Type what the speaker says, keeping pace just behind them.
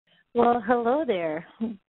Well, hello there.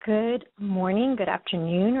 Good morning, good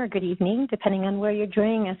afternoon, or good evening, depending on where you're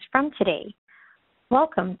joining us from today.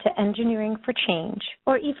 Welcome to Engineering for Change,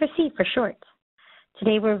 or E4C for short.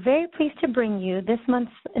 Today, we're very pleased to bring you this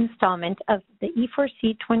month's installment of the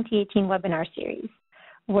E4C 2018 webinar series,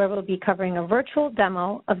 where we'll be covering a virtual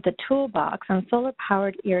demo of the Toolbox on Solar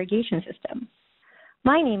Powered Irrigation Systems.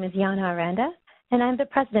 My name is Yana Aranda, and I'm the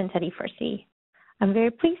president at E4C. I'm very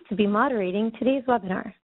pleased to be moderating today's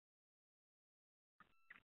webinar.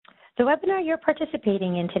 The webinar you're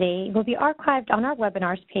participating in today will be archived on our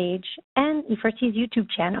webinars page and E4C's YouTube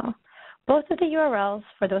channel. Both of the URLs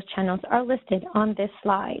for those channels are listed on this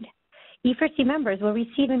slide. E4C members will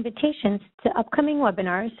receive invitations to upcoming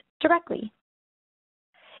webinars directly.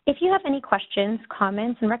 If you have any questions,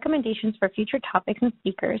 comments, and recommendations for future topics and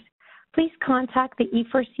speakers, please contact the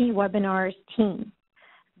E4C webinars team.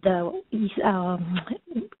 The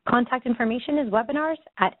contact information is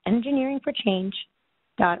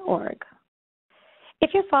webinars@engineeringforchange.org.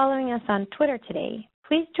 If you're following us on Twitter today,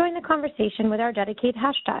 please join the conversation with our dedicated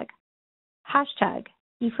hashtag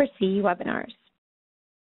E4C webinars.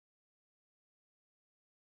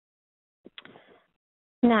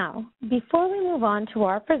 Now, before we move on to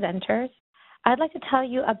our presenters, I'd like to tell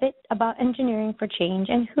you a bit about Engineering for Change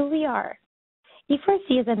and who we are.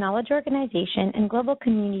 E4C is a knowledge organization and global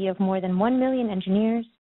community of more than 1 million engineers,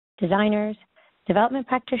 designers, development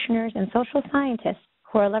practitioners, and social scientists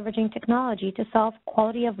who are leveraging technology to solve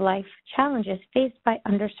quality of life challenges faced by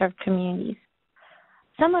underserved communities.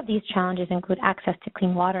 Some of these challenges include access to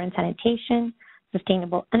clean water and sanitation,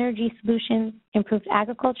 sustainable energy solutions, improved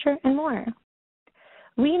agriculture, and more.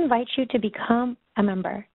 We invite you to become a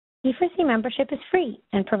member. E4C membership is free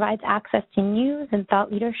and provides access to news and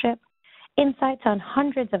thought leadership, insights on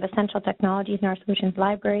hundreds of essential technologies in our solutions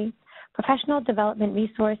library, professional development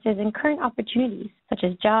resources, and current opportunities such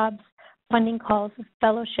as jobs, funding calls,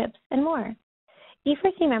 fellowships, and more.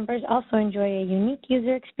 E4C members also enjoy a unique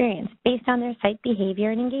user experience based on their site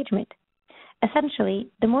behavior and engagement. Essentially,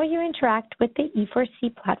 the more you interact with the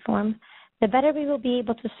E4C platform, the better we will be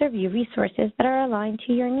able to serve you resources that are aligned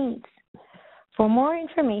to your needs. For more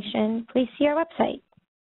information, please see our website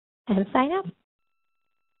and sign up.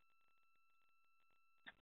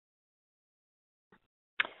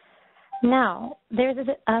 Now,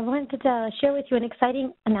 I wanted to share with you an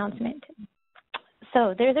exciting announcement.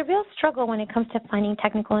 So there's a real struggle when it comes to finding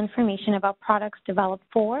technical information about products developed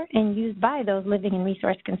for and used by those living in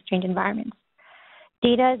resource-constrained environments.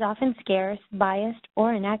 Data is often scarce, biased,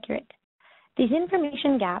 or inaccurate. These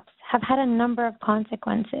information gaps have had a number of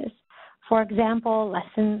consequences. For example,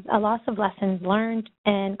 a loss of lessons learned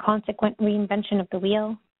and consequent reinvention of the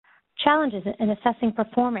wheel, challenges in assessing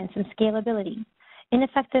performance and scalability,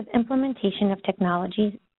 ineffective implementation of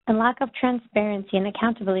technologies, and lack of transparency and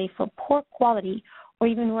accountability for poor quality or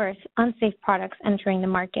even worse, unsafe products entering the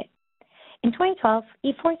market. In 2012,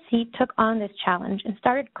 E4C took on this challenge and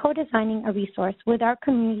started co-designing a resource with our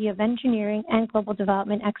community of engineering and global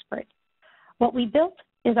development experts. What we built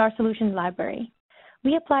is our solutions library.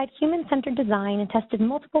 We applied human-centered design and tested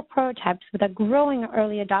multiple prototypes with a growing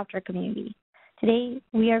early adopter community. Today,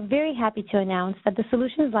 we are very happy to announce that the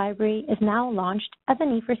Solutions Library is now launched as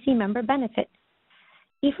an E4C member benefit.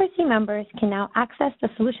 E4C members can now access the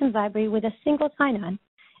Solutions Library with a single sign-on.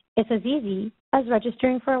 It's as easy as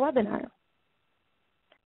registering for a webinar.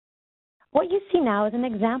 What you see now is an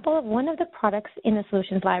example of one of the products in the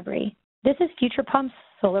Solutions Library. This is Future Pump's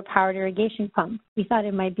Solar Powered Irrigation Pump. We thought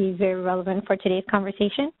it might be very relevant for today's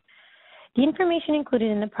conversation. The information included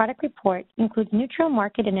in the product report includes neutral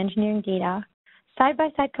market and engineering data,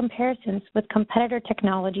 side-by-side comparisons with competitor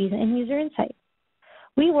technologies, and user insights.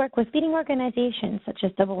 We work with leading organizations such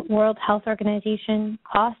as the World Health Organization,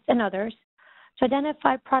 COST, and others to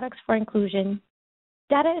identify products for inclusion.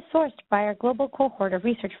 Data is sourced by our global cohort of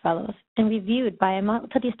research fellows and reviewed by a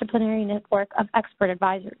multidisciplinary network of expert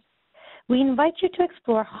advisors. We invite you to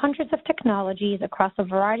explore hundreds of technologies across a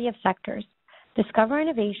variety of sectors, discover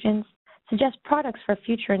innovations, suggest products for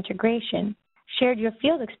future integration, share your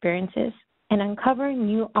field experiences, and uncover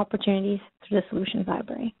new opportunities through the Solutions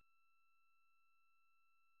Library.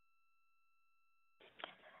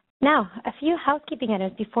 Now, a few housekeeping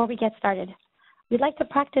items before we get started. We'd like to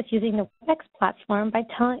practice using the WebEx platform by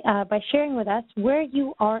sharing with us where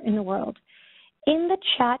you are in the world. In the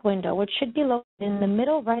chat window, which should be located in the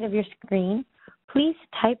middle right of your screen, please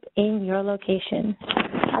type in your location.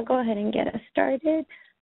 I'll go ahead and get us started.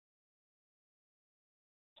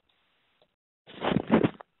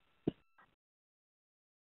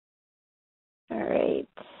 All right.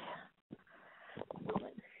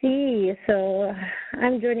 Let's see. So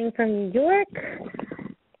I'm joining from New York.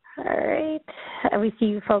 We see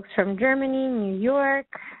you folks from Germany, New York.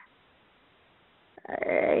 All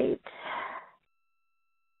right.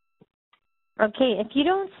 Okay, if you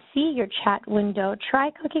don't see your chat window,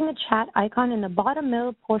 try clicking the chat icon in the bottom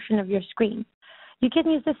middle portion of your screen. You can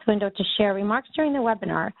use this window to share remarks during the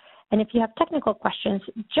webinar, and if you have technical questions,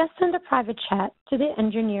 just send a private chat to the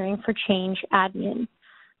Engineering for Change admin.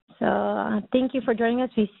 So thank you for joining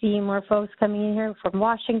us. We see more folks coming in here from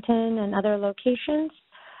Washington and other locations.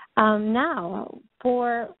 Now,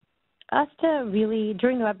 for us to really,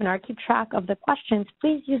 during the webinar, keep track of the questions,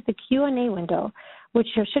 please use the Q&A window, which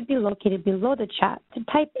should be located below the chat, to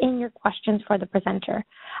type in your questions for the presenter.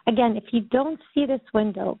 Again, if you don't see this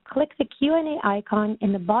window, click the Q&A icon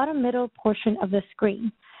in the bottom middle portion of the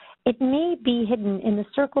screen. It may be hidden in the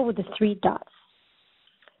circle with the 3 dots.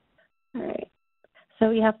 All right. So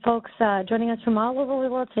we have folks joining us from all over the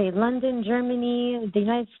world today: London, Germany, the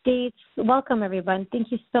United States. Welcome, everyone.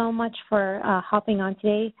 Thank you so much for hopping on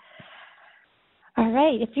today. All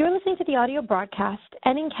right, if you're listening to the audio broadcast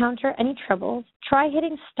and encounter any troubles, try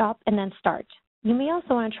hitting stop and then start. You may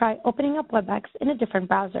also want to try opening up WebEx in a different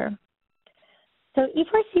browser. So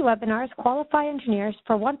E4C webinars qualify engineers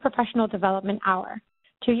for 1 professional development hour.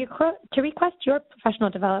 To request your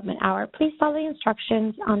professional development hour, please follow the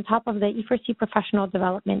instructions on top of the E4C professional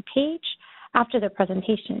development page after the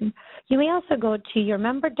presentation. You may also go to your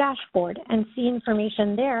member dashboard and see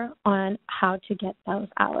information there on how to get those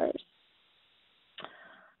hours.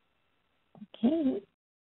 Okay,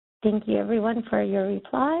 thank you everyone for your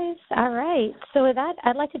replies. All right, so with that,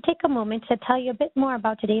 I'd like to take a moment to tell you a bit more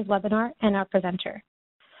about today's webinar and our presenter.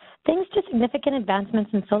 Thanks to significant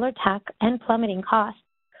advancements in solar tech and plummeting costs,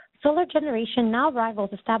 solar generation now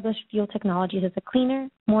rivals established fuel technologies as a cleaner,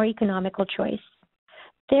 more economical choice.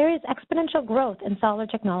 There is exponential growth in solar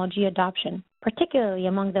technology adoption, particularly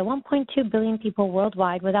among the 1.2 billion people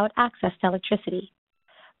worldwide without access to electricity.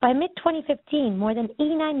 By mid-2015, more than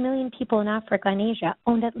 89 million people in Africa and Asia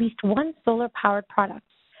owned at least 1 solar-powered product,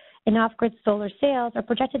 and off-grid solar sales are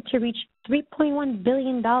projected to reach $3.1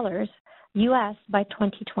 billion U.S. by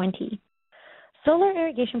 2020. Solar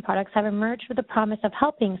irrigation products have emerged with the promise of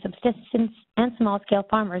helping subsistence and small-scale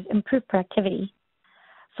farmers improve productivity.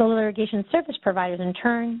 Solar irrigation service providers, in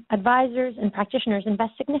turn, advisors and practitioners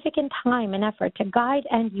invest significant time and effort to guide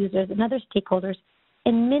end users and other stakeholders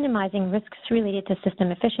in minimizing risks related to system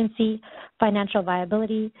efficiency, financial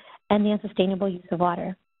viability, and the unsustainable use of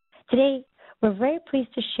water. Today, we're very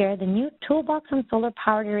pleased to share the new Toolbox on Solar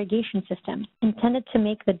Powered Irrigation Systems, intended to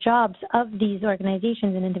make the jobs of these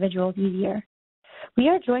organizations and individuals easier. We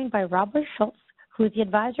are joined by Robert Schultz, who is the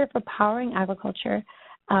advisor for Powering Agriculture,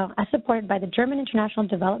 as supported by the German International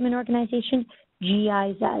Development Organization,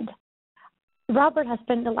 GIZ. Robert has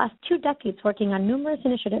spent the last 2 decades working on numerous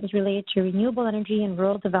initiatives related to renewable energy and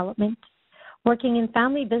rural development, working in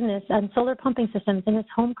family business and solar pumping systems in his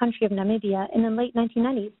home country of Namibia in the late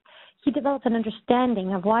 1990s. He developed an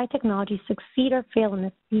understanding of why technologies succeed or fail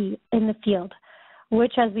in the field,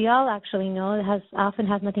 which, as we all actually know, often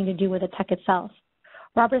has nothing to do with the tech itself.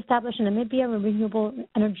 Robert established a Namibia Renewable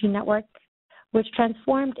Energy Network, which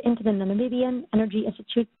transformed into the Namibian Energy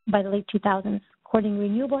Institute by the late 2000s, coordinating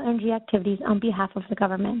renewable energy activities on behalf of the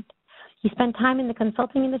government. He spent time in the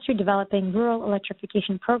consulting industry developing rural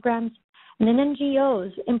electrification programs, and in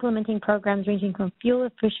NGOs implementing programs ranging from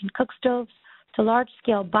fuel-efficient cook stoves to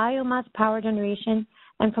large-scale biomass power generation,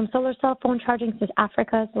 and from solar cell phone charging to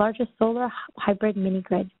Africa's largest solar hybrid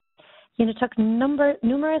mini-grid. He undertook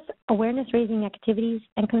numerous awareness-raising activities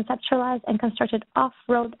and conceptualized and constructed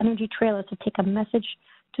off-road energy trailers to take a message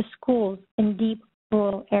to schools in deep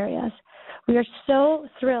rural areas. We are so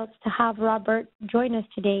thrilled to have Robert join us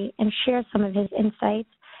today and share some of his insights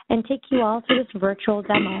and take you all through this virtual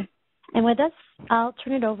demo. And with us, I'll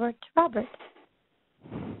turn it over to Robert.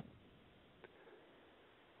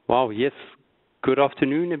 Wow, yes. Good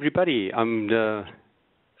afternoon, everybody.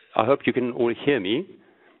 I hope you can all hear me.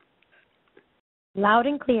 Loud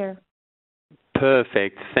and clear.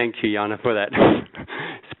 Perfect. Thank you, Jana, for that.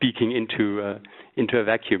 Speaking into a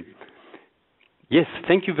vacuum. Yes,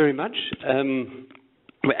 thank you very much.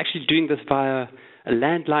 We're actually doing this via a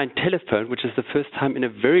landline telephone, which is the first time in a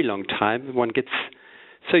very long time. One gets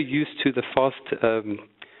so used to the fast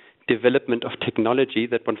development of technology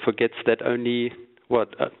that one forgets that only,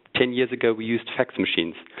 10 years ago we used fax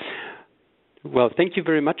machines. Well, thank you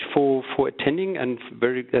very much for attending, and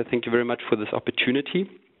thank you very much for this opportunity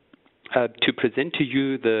to present to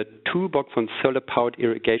you the Toolbox on Solar Powered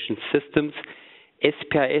Irrigation Systems,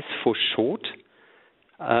 SPIS for short.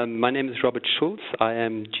 My name is Robert Schultz. I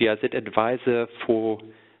am GIZ advisor for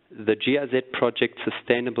the GIZ project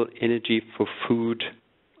Sustainable Energy for Food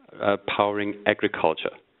powering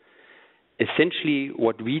agriculture. Essentially,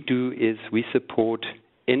 what we do is we support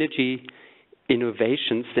energy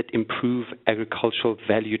innovations that improve agricultural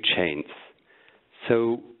value chains.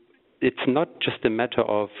 So it's not just a matter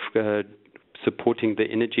of supporting the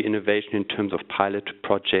energy innovation in terms of pilot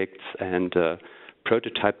projects and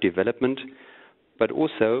prototype development, but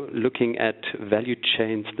also looking at value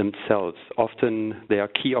chains themselves. Often there are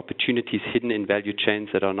key opportunities hidden in value chains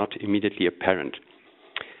that are not immediately apparent.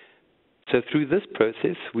 So through this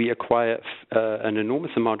process, we acquire an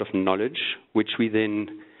enormous amount of knowledge, which we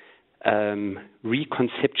then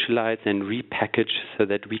reconceptualize and repackage so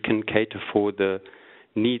that we can cater for the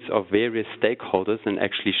needs of various stakeholders and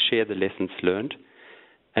actually share the lessons learned.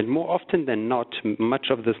 And more often than not, much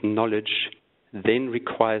of this knowledge then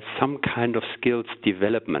requires some kind of skills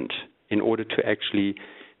development in order to actually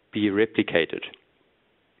be replicated.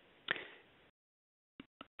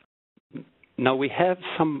 Now we have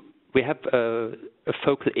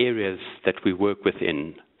focal areas that we work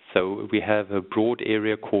within. So we have a broad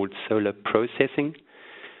area called solar processing,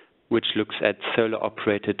 which looks at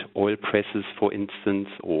solar-operated oil presses, for instance,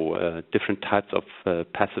 or different types of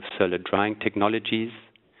passive solar drying technologies.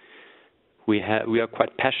 We are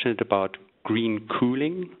quite passionate about green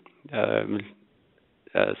cooling,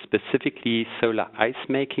 specifically solar ice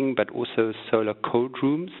making, but also solar cold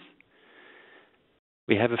rooms.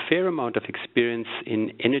 We have a fair amount of experience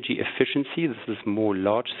in energy efficiency. This is more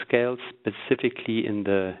large scale, specifically in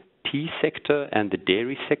the tea sector and the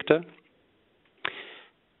dairy sector.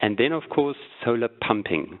 And then, of course, solar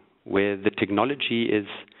pumping, where the technology is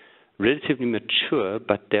relatively mature,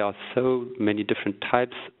 but there are so many different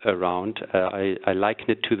types around. I liken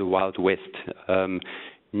it to the Wild West.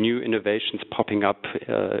 New innovations popping up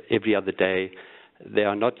every other day. There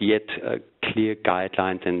are not yet clear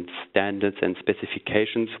guidelines and standards and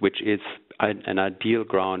specifications, which is an ideal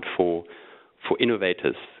ground for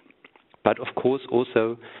innovators. But, of course,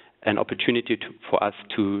 also an opportunity for us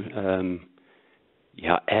to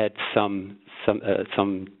add some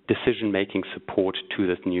decision-making support to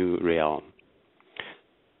this new realm.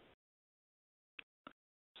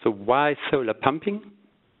 So why solar pumping?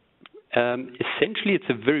 Essentially, it's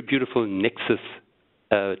a very beautiful nexus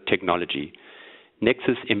technology.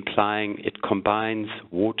 Nexus implying it combines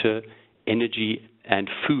water, energy, and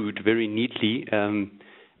food very neatly,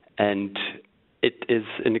 and it is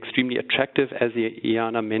an extremely attractive, as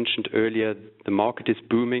Iana mentioned earlier, the market is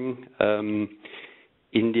booming.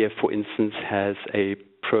 India, for instance, has a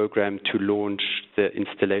program to launch the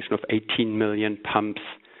installation of 18 million pumps.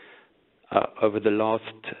 Over the last,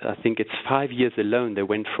 I think it's 5 years alone, they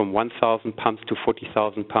went from 1,000 pumps to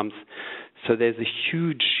 40,000 pumps. So there's a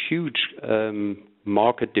huge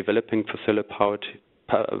market developing for solar-powered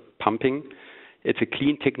pumping. It's a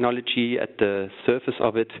clean technology at the surface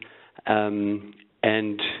of it,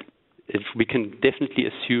 and we can definitely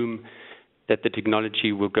assume that the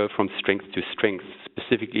technology will go from strength to strength,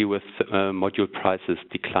 specifically with module prices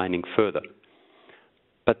declining further.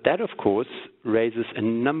 But that, of course, raises a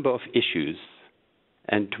number of issues,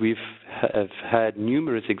 and have had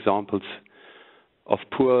numerous examples of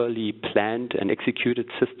poorly planned and executed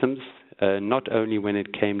systems, not only when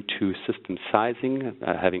it came to system sizing,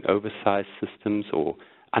 having oversized systems or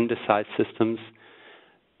undersized systems,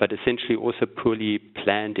 but essentially also poorly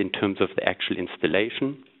planned in terms of the actual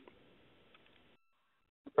installation.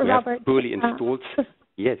 Robert, poorly installed.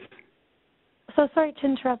 Yes. So sorry to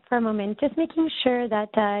interrupt for a moment. Just making sure that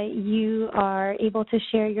you are able to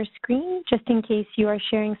share your screen, just in case you are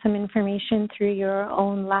sharing some information through your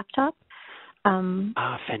own laptop.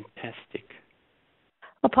 Fantastic.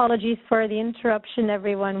 Apologies for the interruption,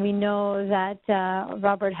 everyone. We know that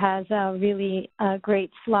Robert has really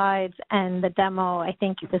great slides, and the demo, I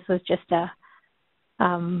think this was just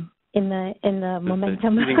in the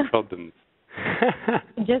momentum. Problems.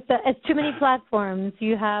 It's too many platforms.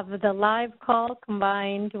 You have the live call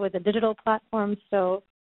combined with a digital platform.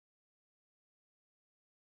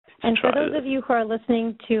 And for those of you who are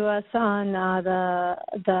listening to us on the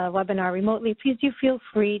webinar remotely, please do feel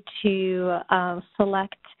free to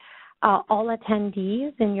select all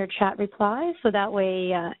attendees in your chat replies, so that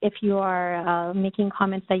way if you are making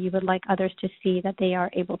comments that you would like others to see, that they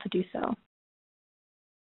are able to do so.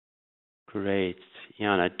 Great.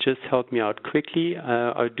 Jana, just help me out quickly.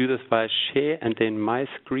 I'll do this via share and then my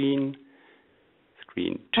screen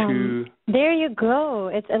 2. There you go.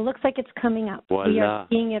 It looks like it's coming up. Voila. We are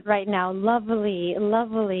seeing it right now. Lovely.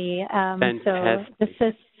 Fantastic. So this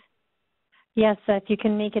is, yes, if you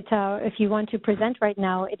can make it, if you want to present right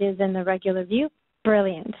now, it is in the regular view.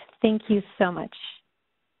 Brilliant. Thank you so much.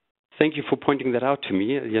 Thank you for pointing that out to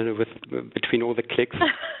me, between all the clicks.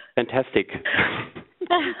 Fantastic.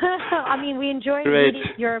 I mean, we enjoyed reading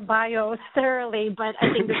your bio thoroughly, but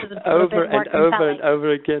I think this is a little bit more compelling. Over and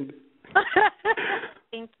over again.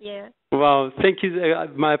 Thank you. Wow, thank you.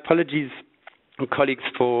 My apologies, colleagues,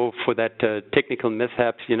 for that technical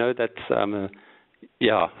mishap. You know, that's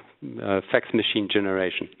fax machine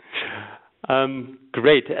generation.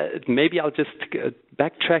 Great. Maybe I'll just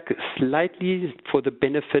backtrack slightly for the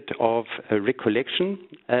benefit of recollection.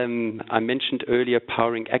 I mentioned earlier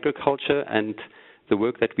powering agriculture and the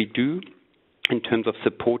work that we do in terms of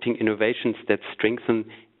supporting innovations that strengthen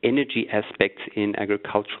energy aspects in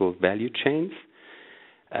agricultural value chains.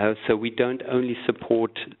 So we don't only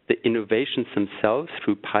support the innovations themselves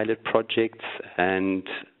through pilot projects and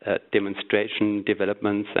demonstration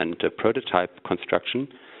developments and prototype construction,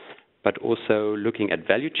 but also looking at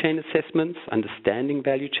value chain assessments, understanding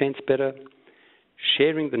value chains better,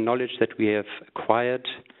 sharing the knowledge that we have acquired,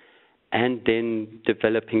 and then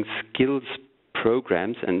developing skills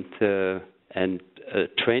programs and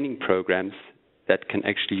training programs that can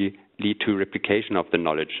actually lead to replication of the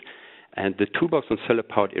knowledge. And the Toolbox on solar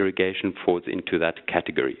powered irrigation falls into that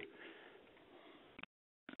category.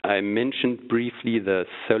 I mentioned briefly the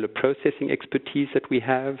solar processing expertise that we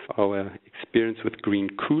have, our experience with green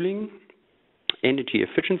cooling, energy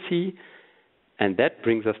efficiency, and that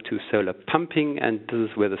brings us to solar pumping, and this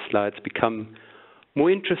is where the slides become more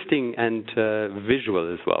interesting and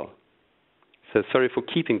visual as well. So sorry for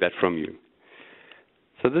keeping that from you.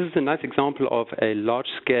 So this is a nice example of a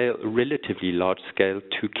large-scale, relatively large-scale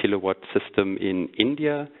 2-kilowatt system in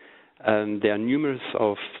India. There are numerous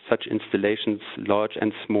of such installations, large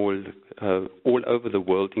and small, all over the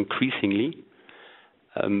world, increasingly.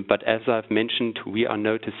 But as I've mentioned, we are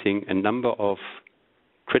noticing a number of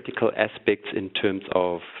critical aspects in terms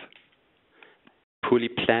of poorly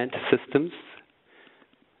planned systems.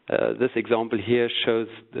 This example here shows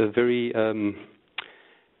a very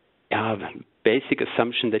basic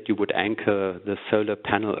assumption that you would anchor the solar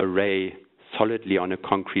panel array solidly on a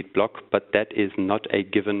concrete block, but that is not a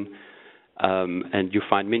given, and you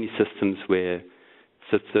find many systems where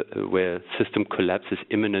system collapse is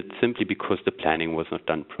imminent simply because the planning was not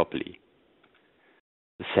done properly.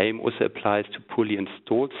 The same also applies to poorly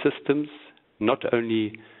installed systems, not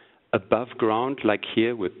only above ground, like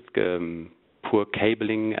here with poor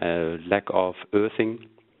cabling, lack of earthing,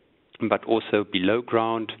 but also below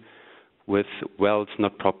ground, with wells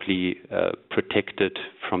not properly protected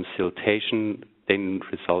from siltation, then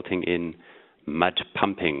resulting in mud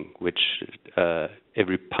pumping, which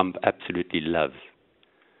every pump absolutely loves.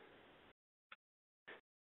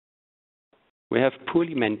 We have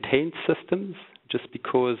poorly maintained systems. Just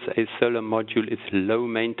because a solar module is low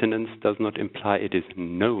maintenance does not imply it is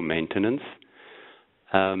no maintenance.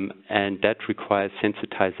 And that requires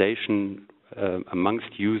sensitization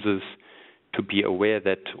amongst users to be aware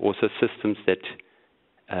that also systems that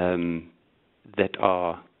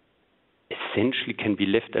are essentially can be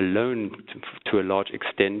left alone to a large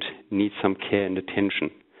extent need some care and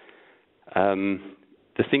attention.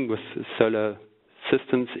 The thing with solar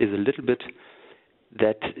systems is a little bit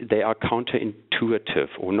that they are counterintuitive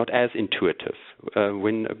or not as intuitive.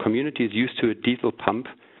 When a community is used to a diesel pump,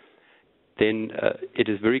 then it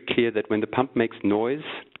is very clear that when the pump makes noise,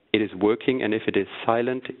 it is working, and if it is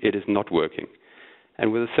silent, it is not working.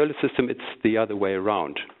 And with a solar system, it's the other way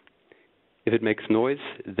around. If it makes noise,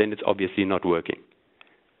 then it's obviously not working.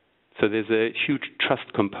 So there's a huge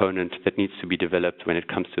trust component that needs to be developed when it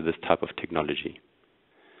comes to this type of technology.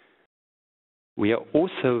 We are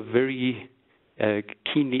also very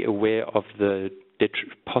keenly aware of the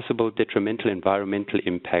possible detrimental environmental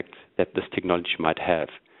impact that this technology might have,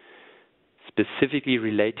 specifically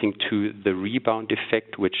relating to the rebound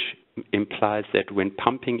effect, which implies that when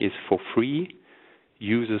pumping is for free,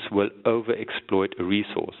 users will overexploit a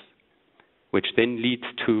resource, which then leads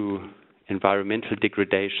to environmental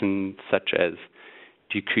degradation such as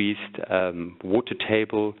decreased water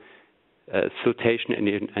table, siltation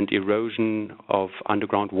and erosion of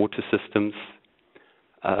underground water systems,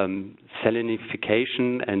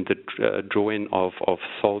 salinification and the drawing of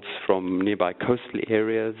salts from nearby coastal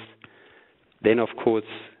areas, then of course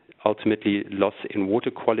ultimately loss in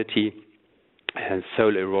water quality, and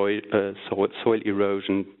soil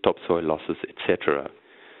erosion, topsoil losses, etc.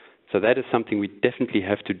 So that is something we definitely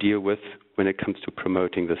have to deal with when it comes to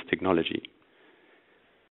promoting this technology.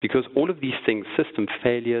 Because all of these things, system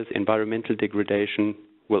failures, environmental degradation,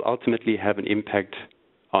 will ultimately have an impact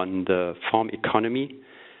on the farm economy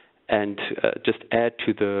and just add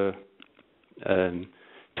to the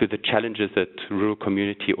challenges that rural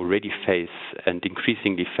community already face and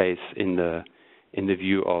increasingly face in the in the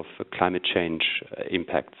view of climate change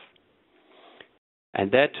impacts.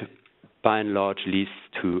 And that, by and large, leads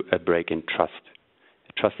to a break in trust.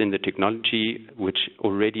 Trust in the technology, which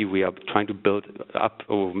already we are trying to build up,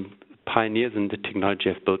 or pioneers in the technology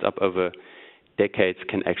have built up over decades,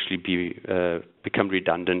 can actually become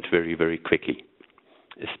redundant very, very quickly,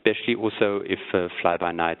 especially also if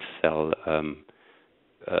fly-by-nights sell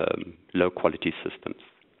low-quality systems.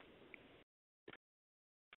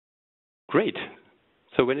 Great.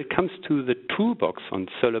 So when it comes to the toolbox on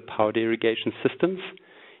solar-powered irrigation systems,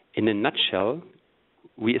 in a nutshell,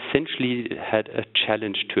 we essentially had a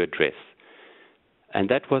challenge to address, and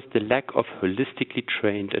that was the lack of holistically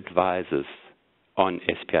trained advisors on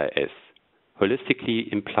SPIS.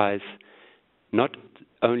 Holistically implies not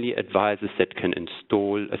only advisors that can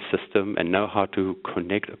install a system and know how to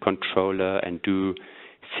connect a controller and do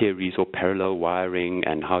series or parallel wiring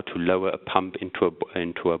and how to lower a pump into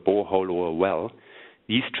a borehole or a well.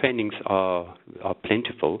 These trainings are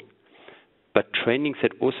plentiful, but trainings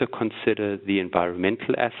that also consider the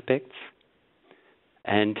environmental aspects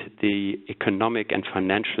and the economic and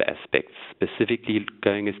financial aspects, specifically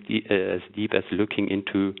going as deep as looking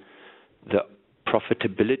into the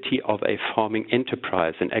profitability of a farming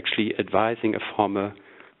enterprise and actually advising a farmer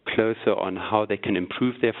closer on how they can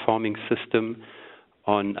improve their farming system,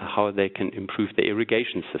 on how they can improve their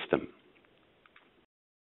irrigation system.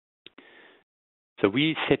 So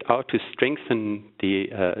we set out to strengthen the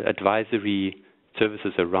advisory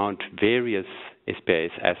services around various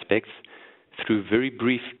SPIS aspects through very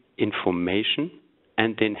brief information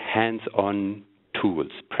and then hands-on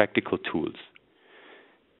tools, practical tools,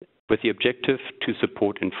 with the objective to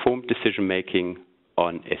support informed decision-making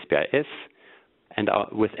on SPIS and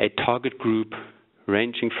with a target group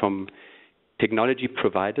ranging from technology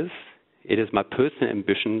providers. It is my personal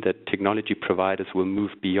ambition that technology providers will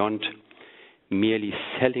move beyond merely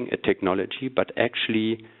selling a technology, but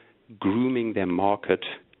actually grooming their market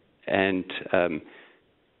and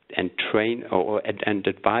train and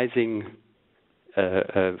advising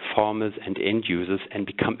farmers and end users and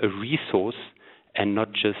become a resource and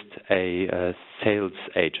not just a sales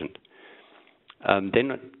agent.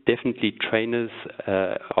 Then definitely trainers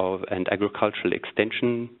and agricultural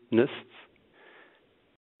extensionists,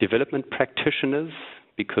 development practitioners,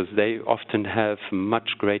 because they often have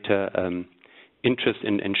much greater interest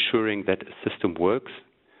in ensuring that a system works,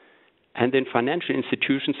 and then financial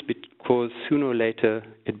institutions, because sooner or later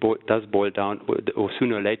it does boil down, or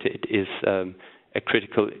sooner or later it is a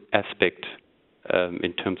critical aspect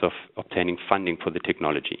in terms of obtaining funding for the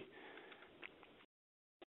technology.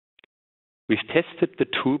 We've tested the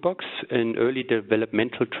toolbox in early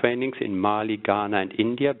developmental trainings in Mali, Ghana, and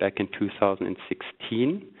India back in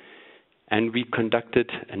 2016, and we conducted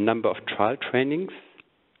a number of trial trainings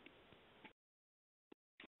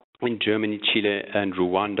in Germany, Chile, and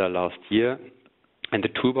Rwanda last year, and the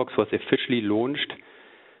toolbox was officially launched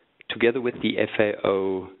together with the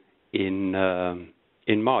FAO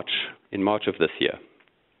in March of this year.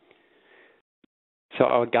 So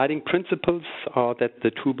our guiding principles are that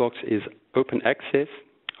the toolbox is open access,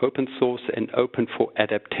 open source, and open for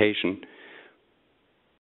adaptation.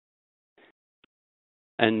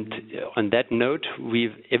 And on that note,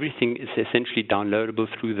 everything is essentially downloadable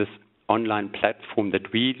through this online platform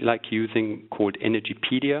that we like using called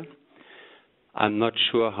Energypedia. I'm not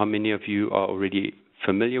sure how many of you are already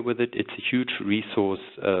familiar with it. It's a huge resource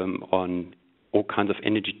on all kinds of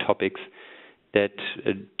energy topics that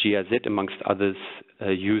GIZ, amongst others,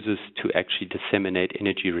 uses to actually disseminate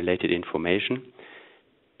energy-related information.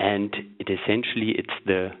 And it's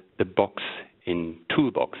the box in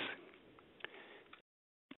Toolbox.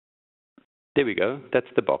 There we go. That's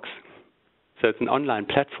the box. So it's an online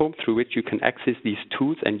platform through which you can access these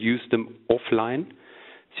tools and use them offline.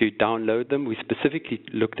 So you download them. We specifically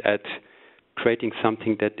looked at creating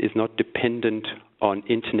something that is not dependent on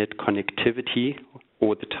internet connectivity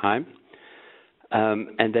all the time,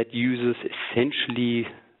 and that uses essentially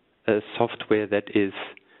software that is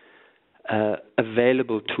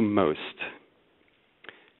available to most.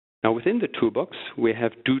 Now, within the toolbox, we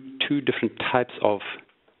have two different types of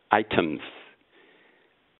items.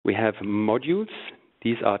 We have modules.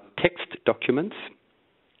 These are text documents,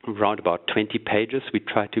 around about 20 pages. We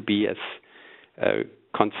try to be as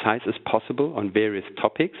concise as possible on various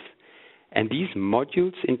topics. And these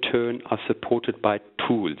modules, in turn, are supported by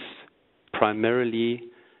tools, primarily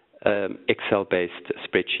Excel-based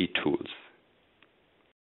spreadsheet tools.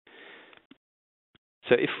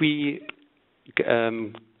 So if we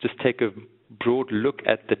just take a broad look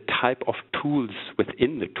at the type of tools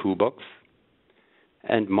within the toolbox,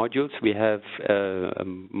 And modules, we have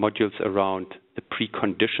modules around the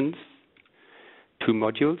preconditions. 2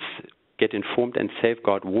 modules, get informed and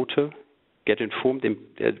safeguard water. Get informed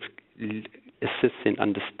assists in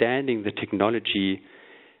understanding the technology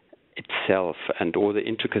itself and all the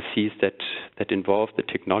intricacies that involve the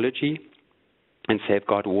technology. And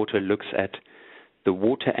safeguard water looks at the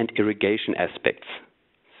water and irrigation aspects.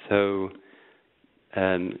 So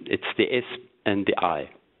it's the S and the I,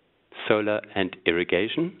 solar and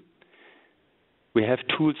irrigation. We have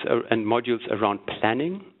tools and modules around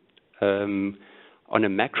planning. On a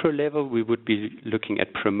macro level, we would be looking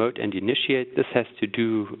at promote and initiate. This has to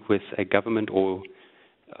do with a government or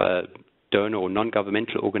donor or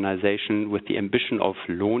non-governmental organization with the ambition of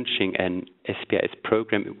launching an SPIS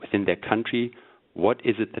program within their country. What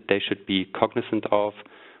is it that they should be cognizant of?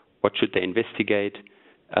 What should they investigate?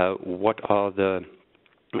 What are the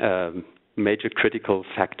major critical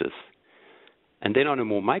factors? And then on a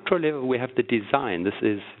more micro level, we have the design. This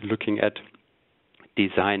is looking at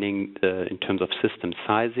designing in terms of system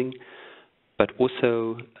sizing, but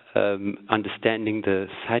also understanding the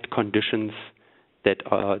site conditions that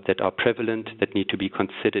are prevalent that need to be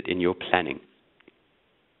considered in your planning.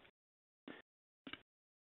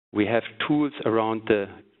 We have tools around the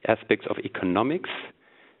aspects of economics.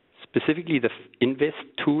 Specifically, the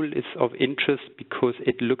INVEST tool is of interest because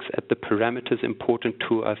it looks at the parameters important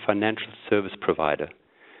to a financial service provider.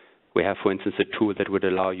 We have, for instance, a tool that would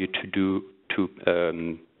allow you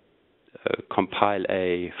to compile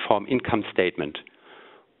a farm income statement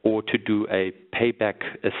or to do a payback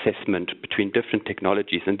assessment between different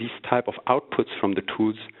technologies. And these type of outputs from the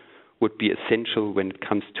tools would be essential when it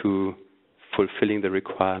comes to fulfilling the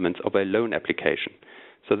requirements of a loan application.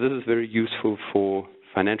 So this is very useful for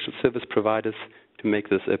financial service providers to make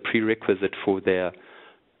this a prerequisite for their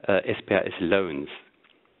SPIS loans.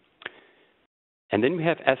 And then we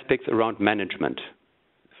have aspects around management.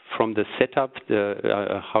 From the setup,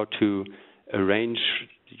 how to arrange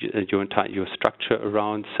your structure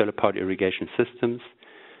around solar powered irrigation systems,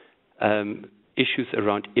 issues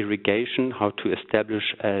around irrigation, how to establish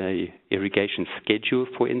a irrigation schedule,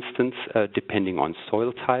 for instance, depending on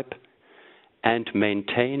soil type, and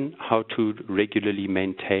maintain, how to regularly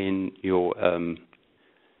maintain your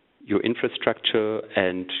infrastructure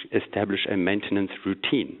and establish a maintenance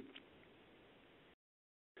routine.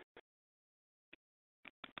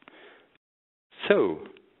 So,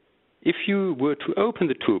 if you were to open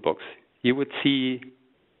the toolbox, you would see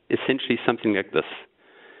essentially something like this.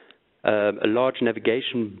 A large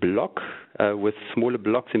navigation block with smaller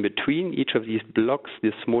blocks in between. Each of these blocks,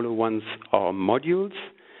 the smaller ones, are modules.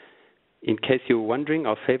 In case you're wondering,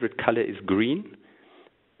 our favorite color is green.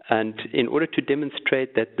 And in order to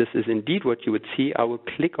demonstrate that this is indeed what you would see, I will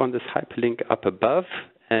click on this hyperlink up above,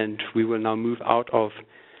 and we will now move out of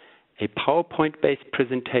a PowerPoint-based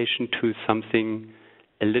presentation to something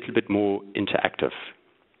a little bit more interactive.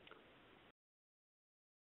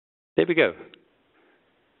 There we go.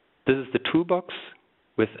 This is the toolbox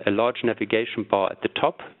with a large navigation bar at the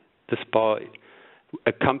top. This bar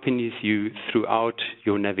accompanies you throughout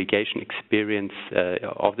your navigation experience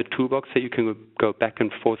of the toolbox, so you can go back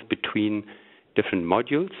and forth between different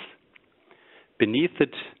modules. Beneath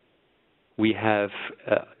it, we have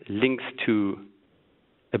links to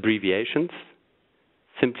abbreviations,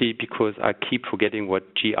 simply because I keep forgetting what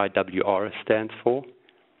GIWR stands for.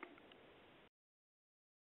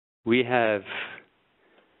 We have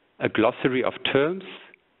a glossary of terms,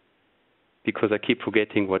 because I keep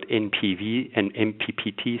forgetting what NPV and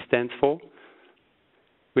MPPT stands for.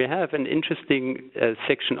 We have an interesting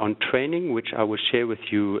section on training, which I will share with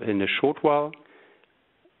you in a short while.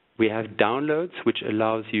 We have downloads, which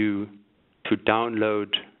allows you to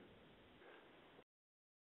download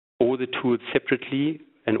all the tools separately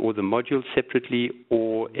and all the modules separately,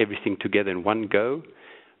 or everything together in one go.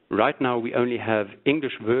 Right now we only have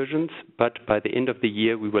English versions, but by the end of the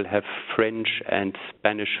year we will have French and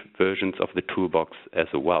Spanish versions of the toolbox as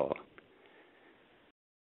well.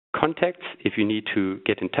 Contacts, if you need to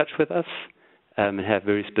get in touch with us and have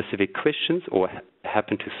very specific questions or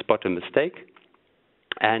happen to spot a mistake.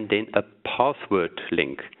 And then a password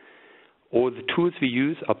link. All the tools we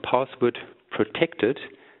use are password protected,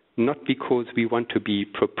 not because we want to be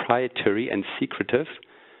proprietary and secretive,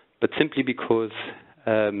 but simply because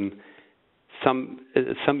some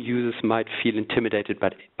users might feel intimidated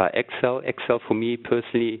by Excel. Excel, for me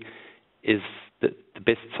personally, is the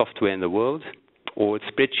best software in the world, or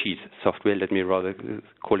spreadsheet software. Let me rather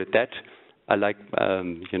call it that. I like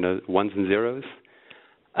ones and zeros.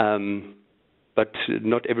 but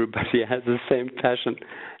not everybody has the same passion.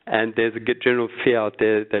 And there's a good general fear out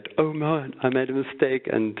there that, oh man, I made a mistake.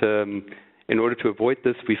 And in order to avoid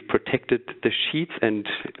this, we've protected the sheets and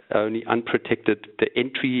only unprotected the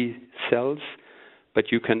entry cells.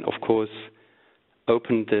 But you can, of course,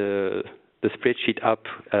 open the spreadsheet up,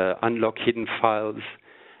 unlock hidden files,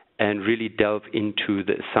 and really delve into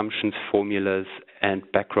the assumptions, formulas, and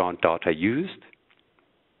background data used.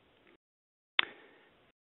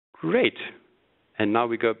 Great. And now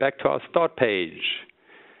we go back to our start page.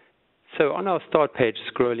 So on our start page,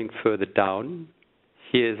 scrolling further down,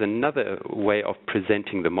 here's another way of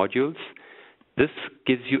presenting the modules. This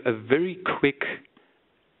gives you a very quick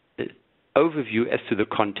overview as to the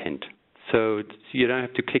content. So you don't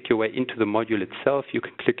have to click your way into the module itself. You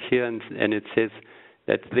can click here and it says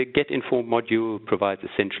that the Get Informed module provides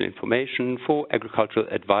essential information for agricultural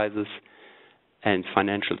advisors and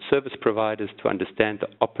financial service providers to understand the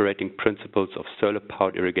operating principles of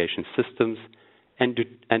solar-powered irrigation systems and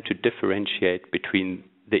to differentiate between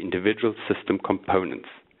the individual system components.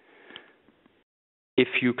 If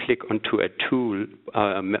you click onto a tool,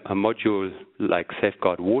 a module like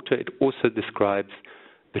Safeguard Water, it also describes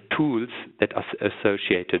the tools that are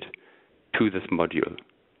associated to this module.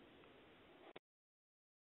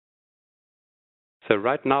 So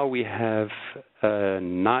right now we have 9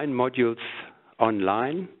 modules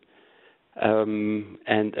online,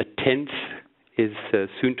 and a 10th is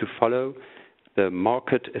soon to follow, the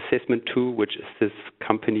market assessment tool, which assists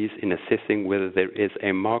companies in assessing whether there is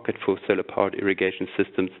a market for solar-powered irrigation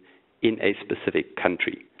systems in a specific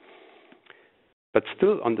country. But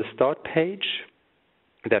still on the start page,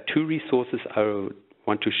 there are 2 resources I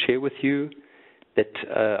want to share with you that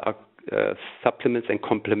are supplements and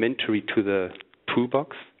complementary to the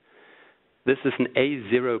Toolbox. This is an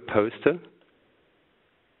A0 poster,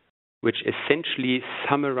 which essentially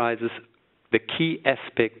summarizes the key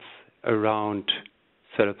aspects around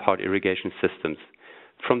solar-powered irrigation systems.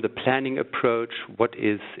 From the planning approach, what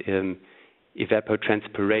is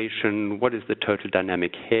evapotranspiration, what is the total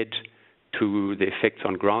dynamic head, to the effects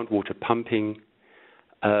on groundwater pumping,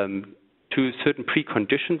 to certain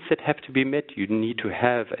preconditions that have to be met. You need to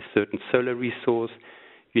have a certain solar resource.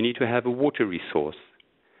 You need to have a water resource.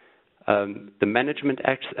 The management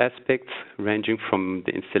aspects ranging from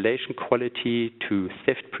the installation quality to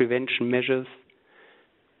theft prevention measures.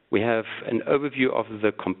 We have an overview of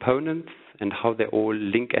the components and how they all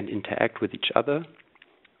link and interact with each other,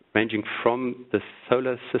 ranging from the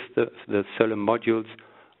solar system, the solar modules,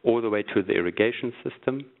 all the way to the irrigation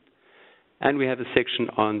system. And we have a section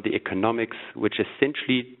on the economics, which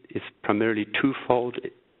essentially is primarily twofold.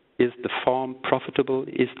 Is the farm profitable?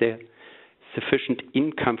 Is there sufficient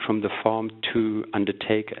income from the farm to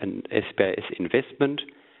undertake an SPIS investment?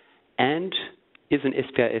 And is an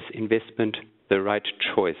SPIS investment the right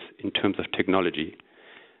choice in terms of technology?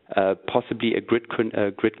 Possibly a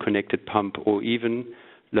grid-connected pump, or even,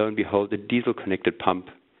 lo and behold, a diesel-connected pump,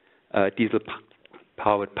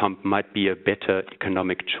 diesel-powered pump might be a better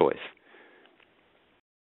economic choice.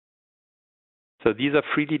 So these are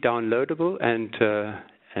freely downloadable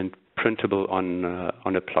and printable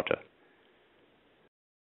on a plotter.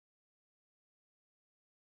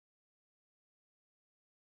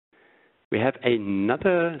 We have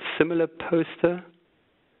another similar poster,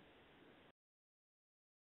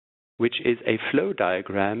 which is a flow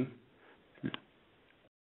diagram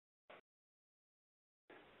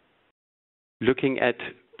looking at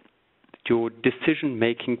your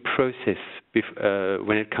decision-making process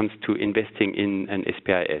when it comes to investing in an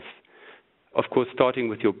SPIS. Of course, starting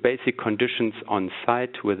with your basic conditions on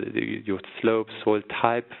site, with your slope, soil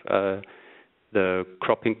type, the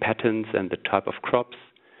cropping patterns and the type of crops,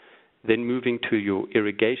 then moving to your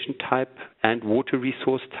irrigation type and water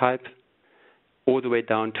resource type, all the way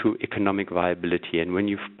down to economic viability. And when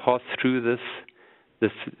you pass through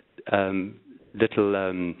this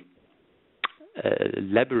little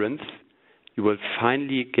labyrinth, you will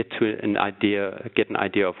finally get an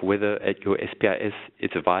idea of whether your SPIS is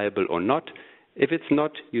viable or not. If it's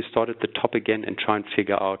not, you start at the top again and try and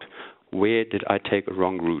figure out, where did I take a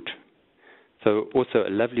wrong route? So also a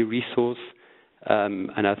lovely resource.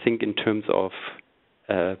 And I think in terms of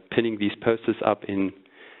pinning these posters up in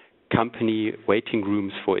company waiting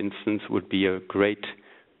rooms, for instance, would be a great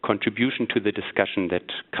contribution to the discussion that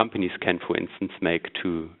companies can, for instance, make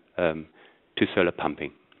to solar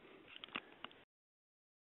pumping.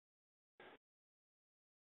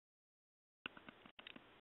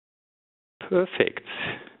 Perfect.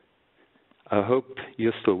 I hope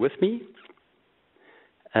you're still with me.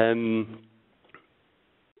 I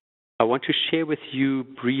want to share with you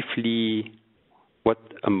briefly what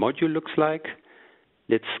a module looks like.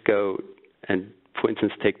 let's go and, for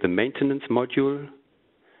instance, take the maintenance module.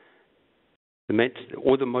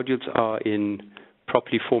 All the modules are in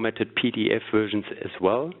properly formatted PDF versions as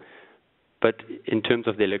well. But in terms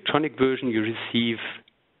of the electronic version, you receive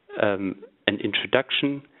an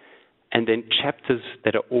introduction and then chapters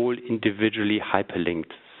that are all individually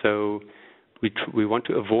hyperlinked. So we want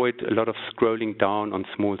to avoid a lot of scrolling down on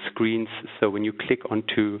small screens. So when you click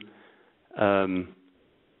onto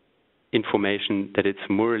information, that it's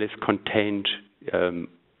more or less contained on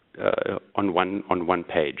one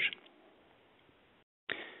page.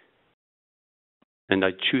 And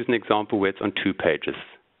I choose an example where it's on 2 pages.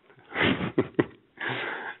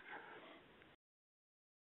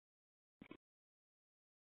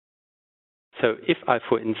 So if I,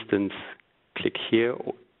 for instance, click here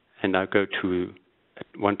and I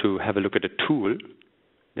want to have a look at a tool,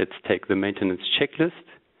 let's take the maintenance checklist.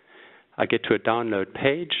 I get to a download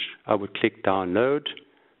page. I would click download.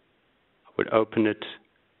 I would open it.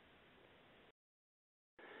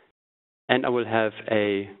 And I will have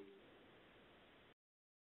a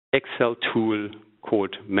Excel tool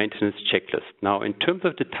called maintenance checklist. Now, in terms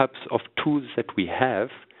of the types of tools that we have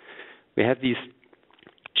these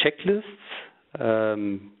checklists.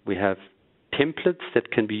 We have templates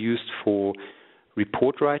that can be used for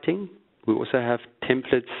report writing. We also have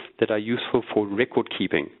templates that are useful for record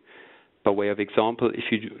keeping. By way of example,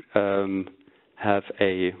 if you have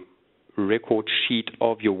a record sheet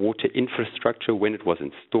of your water infrastructure, when it was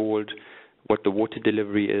installed, what the water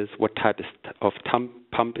delivery is, what type of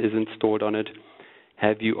pump is installed on it.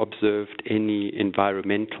 Have you observed any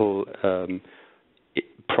environmental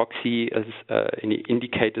proxy, any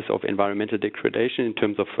indicators of environmental degradation in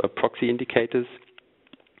terms of proxy indicators?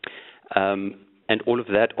 And all of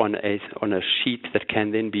that on a sheet that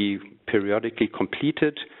can then be periodically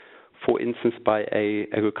completed, for instance, by an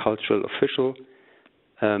agricultural official.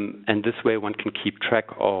 And this way one can keep track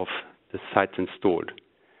of the sites installed.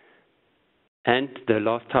 And the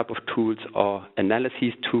last type of tools are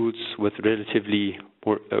analysis tools with relatively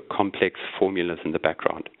more complex formulas in the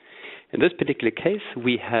background. In this particular case,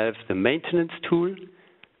 we have the maintenance tool,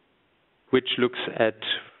 which looks at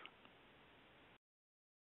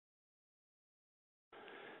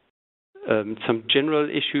some general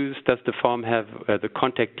issues. Does the farm have the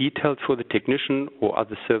contact details for the technician or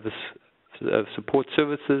other support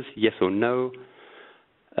services? Yes or no?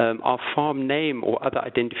 Are farm name or other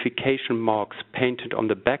identification marks painted on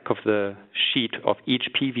the back of the sheet of each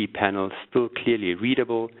PV panel still clearly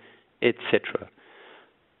readable, etc.?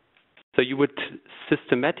 So you would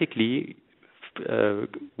systematically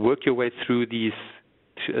work your way through these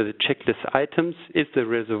checklist items. Is the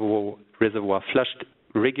reservoir flushed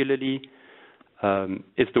regularly?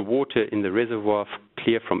 Is the water in the reservoir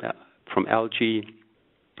clear from algae?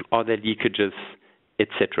 Are there leakages,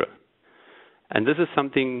 etc.? And this is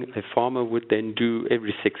something a farmer would then do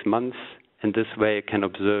every 6 months, and this way it can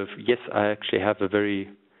observe, yes, I actually have a very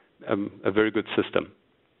good system.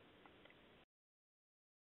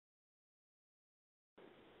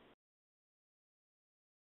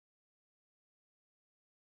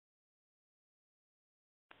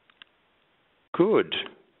 Good.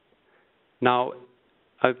 Now,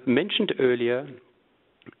 I've mentioned earlier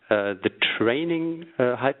the training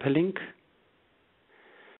hyperlink.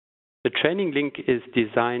 The training link is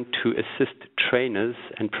designed to assist trainers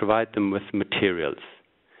and provide them with materials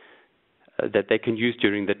that they can use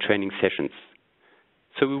during the training sessions.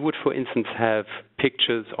 So we would, for instance, have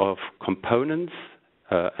pictures of components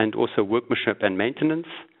and also workmanship and maintenance.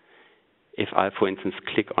 If I, for instance,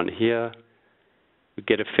 click on here, we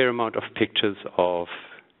get a fair amount of pictures of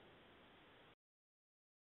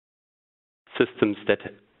systems that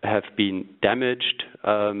have been damaged.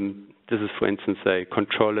 This is, for instance, a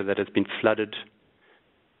controller that has been flooded.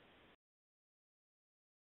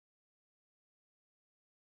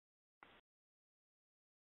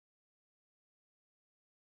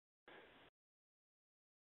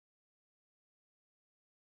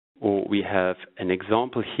 Or we have an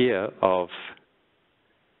example here of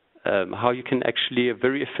how you can actually, a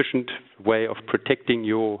very efficient way of protecting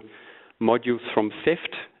your modules from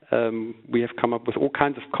theft. We have come up with all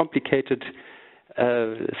kinds of complicated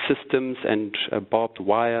systems and barbed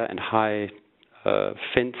wire and high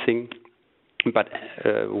fencing. But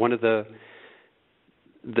one of the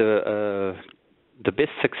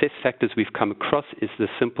best success factors we've come across is the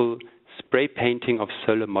simple spray painting of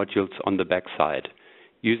solar modules on the backside.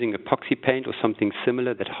 Using epoxy paint or something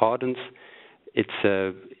similar that hardens,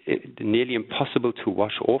 it's nearly impossible to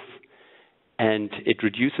wash off, and it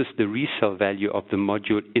reduces the resale value of the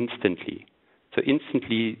module instantly. So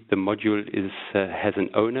instantly the module has an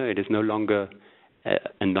owner. It is no longer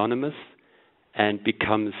anonymous and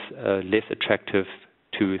becomes less attractive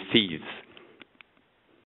to thieves.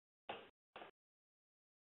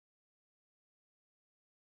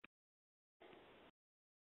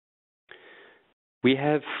 We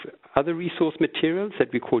have other resource materials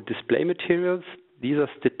that we call display materials. These are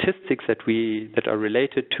statistics that are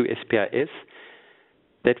related to SPIS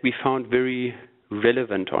that we found very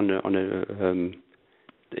relevant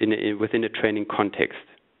within a training context.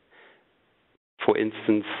 For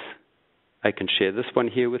instance, I can share this one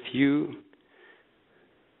here with you.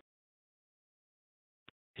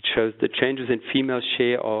 It shows the changes in female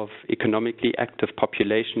share of economically active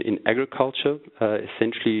population in agriculture,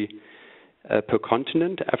 essentially per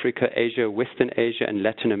continent: Africa, Asia, Western Asia, and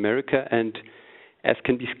Latin America. And as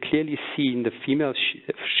can be clearly seen, the female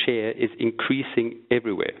share is increasing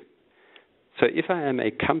everywhere. So if I am a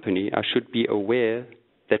company, I should be aware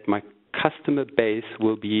that my customer base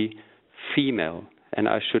will be female, and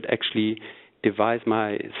I should actually devise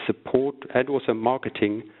my support and also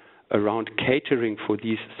marketing around catering for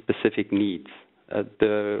these specific needs.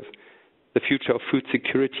 The future of food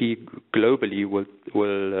security globally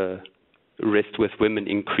will rest with women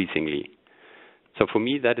increasingly. So for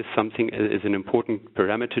me, that is an important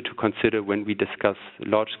parameter to consider when we discuss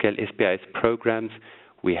large-scale SPIS programs.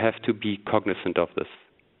 We have to be cognizant of this.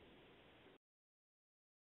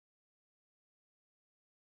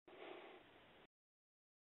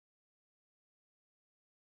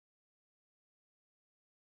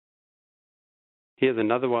 Here's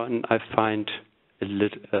another one I find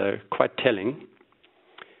quite telling.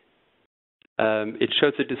 It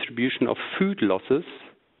shows the distribution of food losses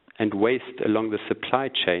and waste along the supply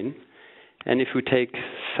chain. And if we take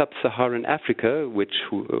sub-Saharan Africa, which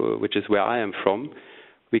is where I am from,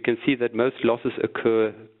 we can see that most losses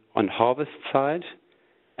occur on harvest side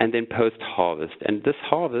and then post-harvest. And this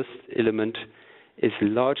harvest element is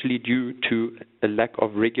largely due to a lack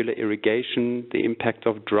of regular irrigation, the impact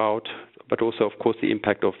of drought, but also, of course, the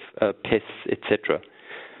impact of pests, etc.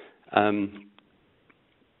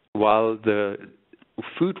 While the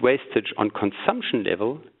food wastage on consumption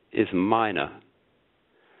level is minor.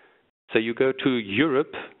 So you go to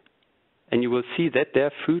Europe and you will see that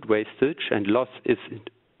their food wastage and loss is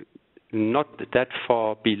not that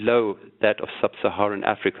far below that of sub-Saharan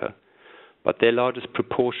Africa. But their largest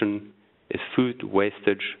proportion is food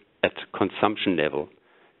wastage at consumption level.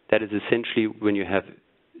 That is essentially when you have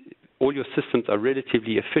all your systems are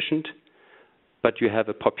relatively efficient, but you have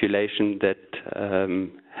a population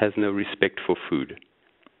that has no respect for food.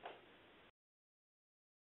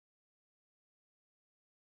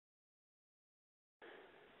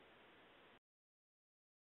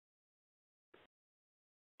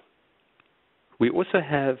 We also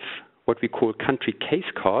have what we call country case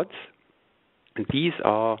cards. And these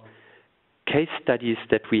are case studies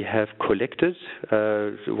that we have collected,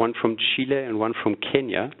 one from Chile and one from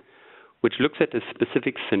Kenya, which looks at a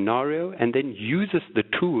specific scenario and then uses the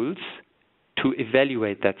tools to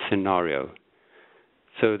evaluate that scenario.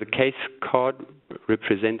 So the case card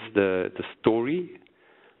represents the story,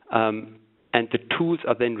 and the tools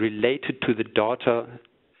are then related to the data,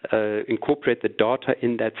 incorporate the data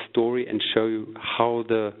in that story and show you how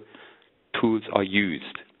the tools are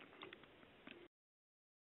used.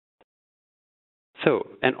 So,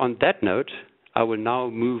 and on that note, I will now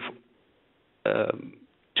move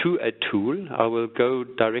to a tool. I will go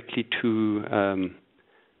directly to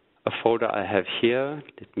a folder I have here.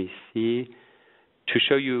 Let me see, to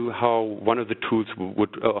show you how one of the tools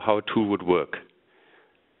how a tool would work.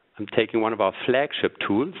 I'm taking one of our flagship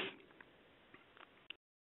tools,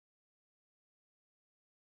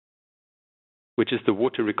 which is the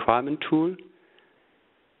water requirement tool.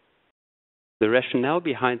 The rationale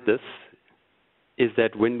behind this is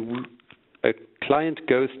that when a client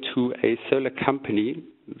goes to a solar company,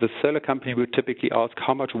 the solar company will typically ask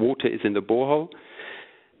how much water is in the borehole,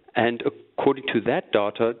 and according to that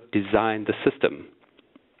data, design the system.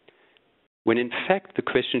 When in fact the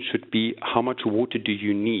question should be, how much water do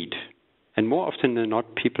you need? And more often than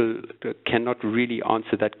not, people cannot really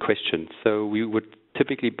answer that question. So we would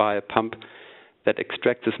typically buy a pump that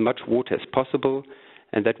extracts as much water as possible,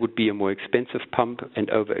 and that would be a more expensive pump and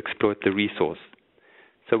overexploit the resource.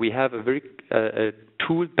 So we have a very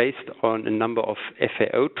tool based on a number of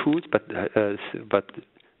FAO tools, but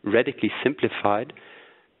radically simplified,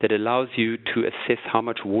 that allows you to assess how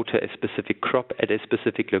much water a specific crop at a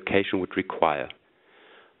specific location would require.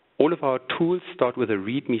 All of our tools start with a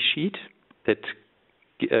README sheet that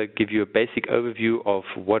give you a basic overview of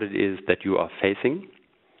what it is that you are facing.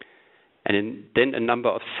 And then a number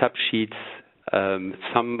of subsheets.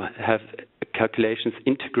 Some have calculations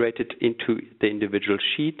integrated into the individual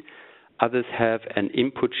sheet. Others have an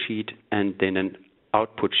input sheet and then an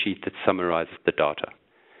output sheet that summarizes the data.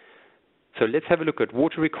 So let's have a look at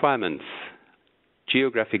water requirements.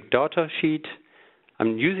 Geographic data sheet.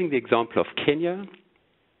 I'm using the example of Kenya.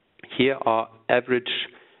 Here are average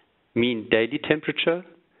mean daily temperature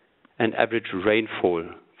and average rainfall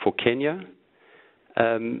for Kenya.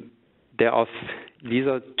 These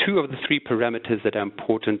are two of the three parameters that are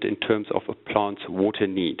important in terms of a plant's water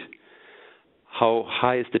need. How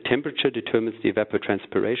high is the temperature determines the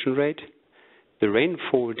evapotranspiration rate. The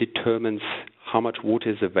rainfall determines how much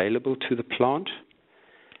water is available to the plant.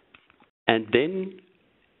 And then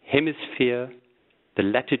hemisphere, the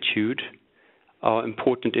latitude, are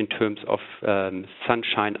important in terms of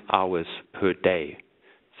sunshine hours per day.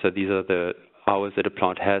 So these are the hours that a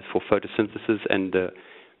plant has for photosynthesis and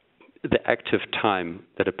the active time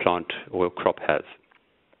that a plant or a crop has.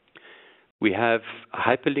 We have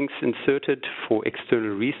hyperlinks inserted for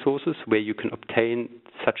external resources where you can obtain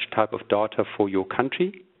such type of data for your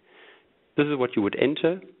country. This is what you would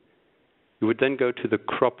enter. You would then go to the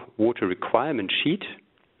crop water requirement sheet,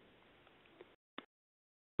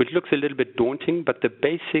 which looks a little bit daunting, but the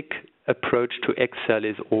basic approach to Excel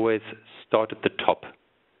is always start at the top.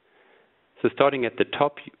 So starting at the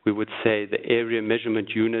top, we would say the area measurement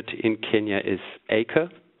unit in Kenya is acre,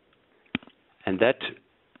 and that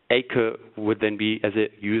acre would then be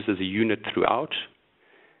used as a unit throughout.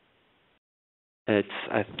 It's,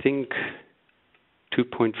 I think,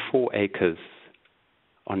 2.4 acres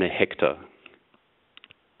on a hectare.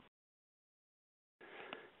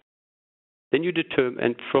 Then you determine,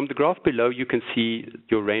 and from the graph below, you can see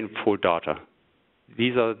your rainfall data.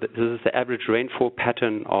 This is the average rainfall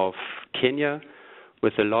pattern of Kenya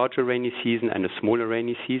with a larger rainy season and a smaller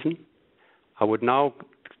rainy season. I would now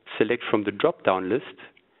select from the drop-down list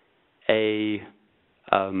a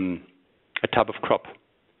type of crop.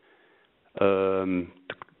 The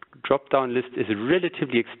drop-down list is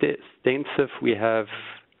relatively extensive. We have,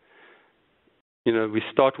 we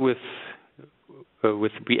start with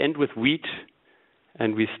we end with wheat,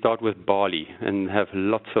 and we start with barley, and have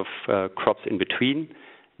lots of crops in between.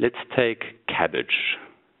 Let's take cabbage.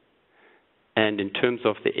 And in terms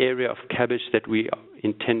of the area of cabbage that we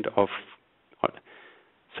intend of,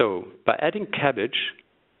 so by adding cabbage,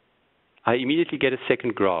 I immediately get a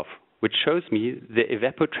second graph, which shows me the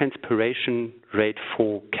evapotranspiration rate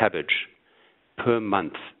for cabbage per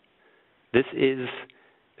month. This is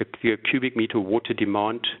the cubic meter water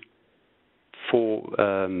demand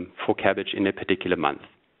for cabbage in a particular month.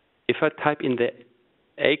 If I type in the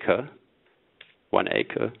acre, 1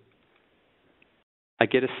 acre, I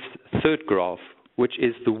get a third graph, which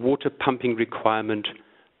is the water pumping requirement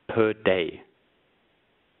per day.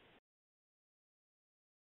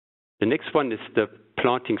 The next one is the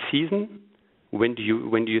planting season. When do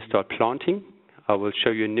you start planting? I will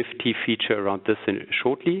show you a nifty feature around this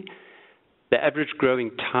shortly. The average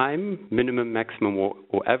growing time, minimum, maximum,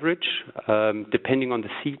 or average, depending on the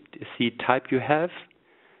seed type you have.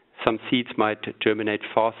 Some seeds might germinate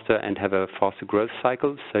faster and have a faster growth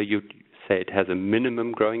cycle, so you say it has a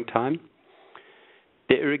minimum growing time.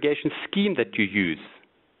 The irrigation scheme that you use.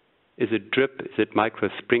 Is it drip? Is it micro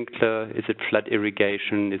sprinkler? Is it flood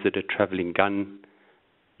irrigation? Is it a traveling gun?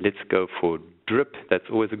 Let's go for drip. That's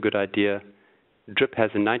always a good idea. Drip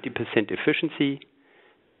has a 90% efficiency.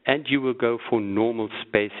 And you will go for normal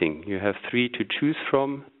spacing. You have 3 to choose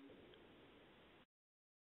from.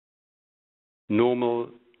 Normal,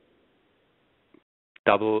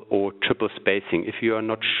 double, or triple spacing. If you are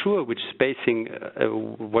not sure which spacing,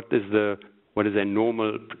 what is a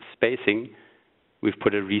normal spacing, we've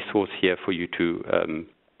put a resource here for you to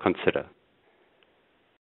consider.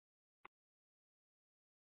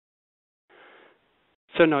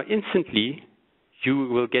 So now instantly, you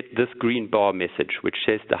will get this green bar message, which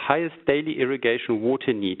says the highest daily irrigation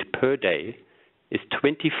water need per day is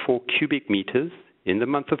 24 cubic meters in the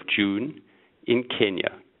month of June in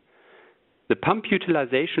Kenya. The pump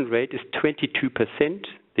utilization rate is 22%.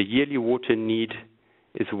 The yearly water need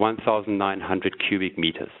is 1,900 cubic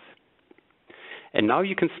meters. And now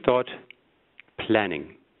you can start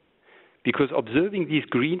planning. Because observing these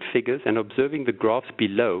green figures and observing the graphs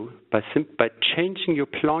below, by changing your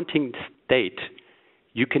planting date,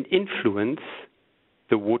 you can influence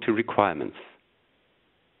the water requirements.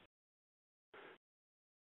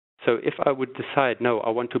 So if I would decide, no, I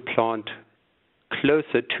want to plant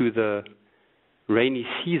closer to the rainy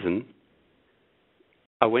season,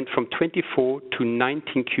 I went from 24 to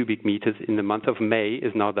 19 cubic meters in the month of May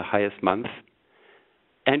is now the highest month.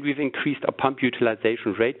 And we've increased our pump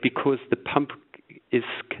utilization rate because the pump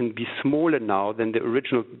can be smaller now than the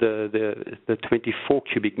original, the 24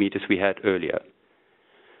 cubic meters we had earlier.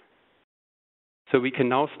 So we can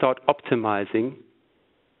now start optimizing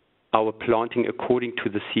our planting according to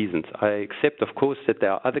the seasons. I accept, of course, that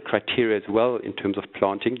there are other criteria as well in terms of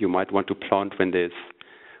planting. You might want to plant when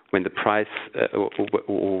the price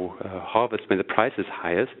or harvest when the price is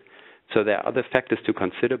highest. So there are other factors to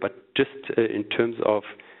consider, but just in terms of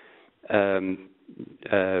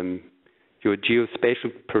your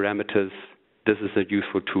geospatial parameters, this is a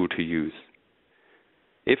useful tool to use.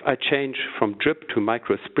 If I change from drip to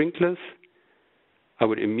micro sprinklers, I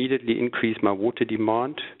would immediately increase my water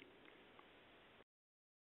demand.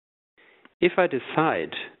 If I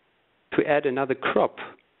decide to add another crop,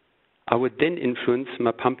 I would then influence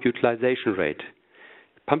my pump utilization rate.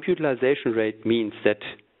 Pump utilization rate means that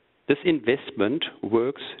this investment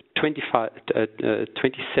works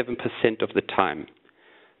 27% of the time.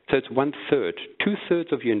 So it's 1/3.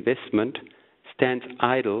 2/3 of your investment stands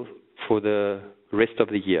idle for the rest of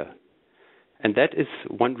the year. And that is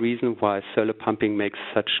one reason why solar pumping makes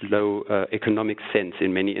such low economic sense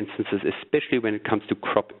in many instances, especially when it comes to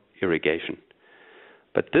crop irrigation.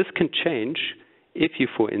 But this can change if you,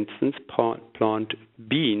 for instance, plant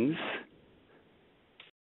beans,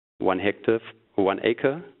 1 hectare or 1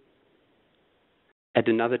 acre, at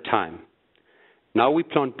another time. Now we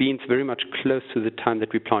plant beans very much close to the time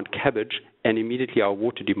that we plant cabbage, and immediately our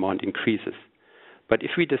water demand increases. But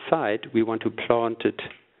if we decide we want to plant it,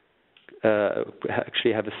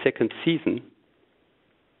 actually have a second season,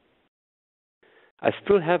 I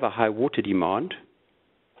still have a high water demand,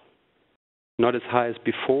 not as high as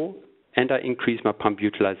before, and I increase my pump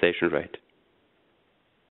utilization rate.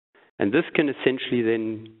 And this can essentially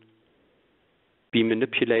then be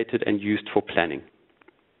manipulated and used for planning.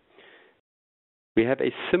 We have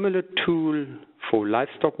a similar tool for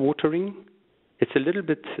livestock watering. It's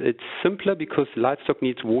it's simpler because livestock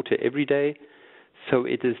needs water every day, so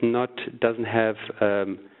it is doesn't have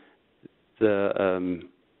the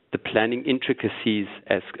planning intricacies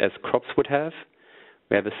as crops would have.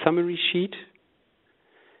 We have a summary sheet,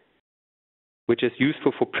 which is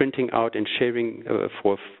useful for printing out and sharing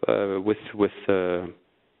with the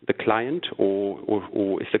client,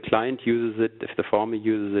 or if the client uses it, if the farmer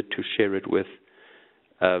uses it, to share it with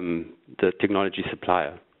the technology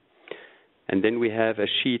supplier. And then we have a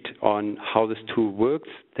sheet on how this tool works.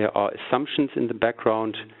 There are assumptions in the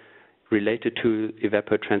background related to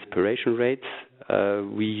evapotranspiration rates.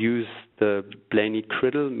 We use the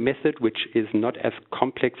Blaney-Criddle method, which is not as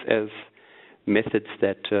complex as methods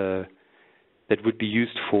that would be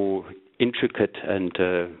used for intricate and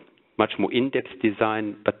much more in-depth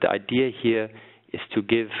design. But the idea here is to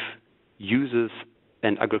give users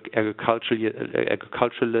and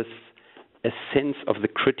agriculturalists a sense of the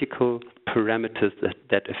critical parameters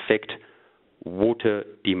that affect water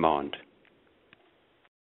demand.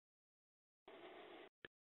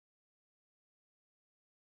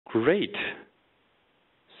 Great.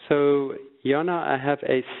 So, Jana, I have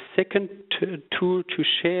a second tool to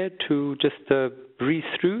share to just breeze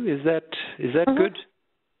through. Is that good?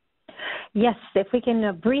 Yes, if we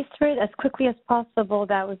can breeze through it as quickly as possible,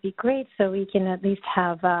 that would be great, so we can at least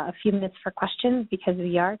have a few minutes for questions, because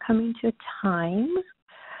we are coming to time.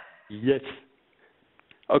 Yes.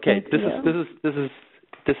 Okay, this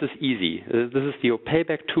is easy. This is your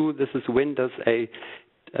payback tool. This is when does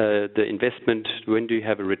the investment, when do you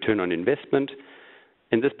have a return on investment?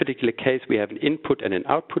 In this particular case, we have an input and an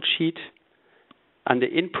output sheet. Under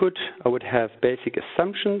input, I would have basic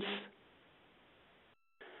assumptions.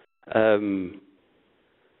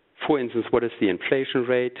 For instance, what is the inflation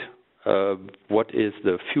rate? What is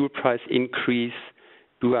the fuel price increase?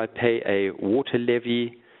 Do I pay a water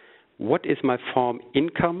levy? What is my farm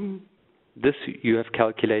income? This you have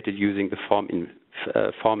calculated using the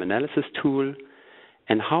farm analysis tool.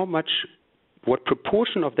 And what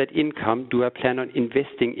proportion of that income do I plan on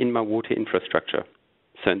investing in my water infrastructure?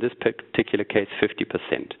 So in this particular case,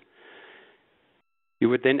 50%. You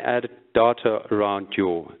would then add data around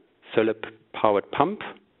your solar-powered pump.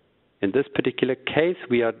 In this particular case,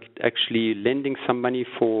 we are actually lending some money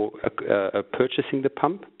for purchasing the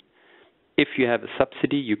pump. If you have a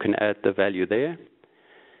subsidy, you can add the value there.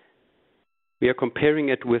 We are comparing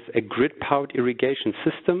it with a grid-powered irrigation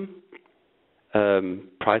system,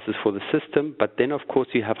 prices for the system, but then, of course,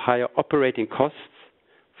 you have higher operating costs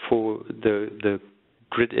for the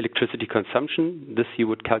grid electricity consumption. This you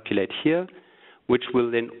would calculate here, which will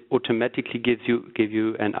then automatically give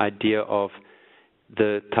you an idea of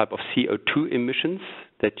the type of CO2 emissions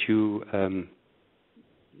that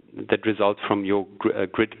that result from your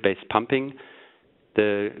grid-based pumping.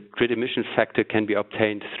 the grid emission factor can be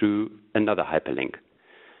obtained through another hyperlink.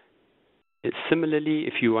 Similarly,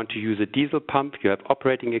 if you want to use a diesel pump, you have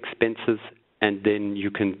operating expenses, and then you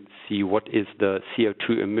can see what is the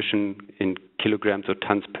CO2 emission in kilograms or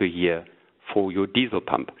tons per year for your diesel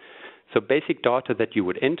pump. So basic data that you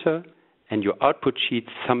would enter, and your output sheet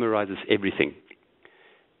summarizes everything.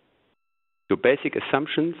 Your basic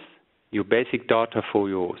assumptions, your basic data for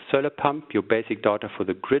your solar pump, your basic data for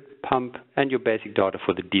the grid pump, and your basic data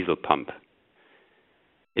for the diesel pump.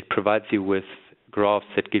 It provides you with graphs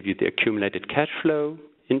that give you the accumulated cash flow,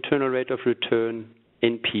 internal rate of return,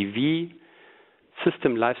 NPV,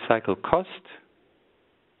 system lifecycle cost,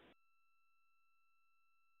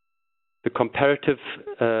 the comparative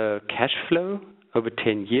cash flow over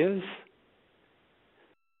 10 years,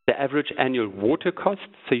 the average annual water cost,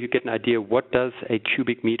 so you get an idea what does a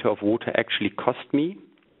cubic meter of water actually cost me.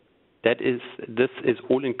 This is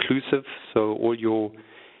all inclusive, so all your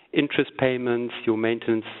interest payments, your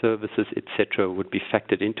maintenance services, etc., would be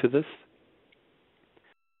factored into this.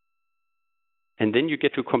 And then you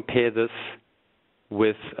get to compare this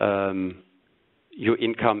with your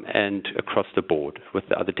income and across the board with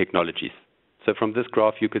the other technologies. So from this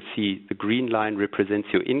graph, you could see the green line represents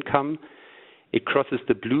your income. It crosses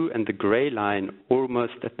the blue and the gray line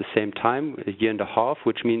almost at the same time, a year and a half,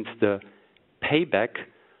 which means the payback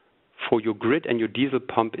for your grid and your diesel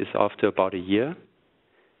pump is after about a year.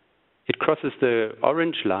 It crosses the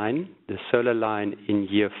orange line, the solar line, in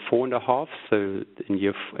year 4.5. So in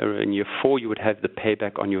year 4, you would have the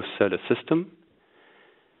payback on your solar system.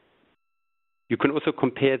 You can also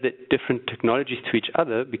compare the different technologies to each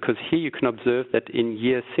other, because here you can observe that in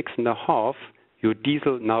year 6.5, your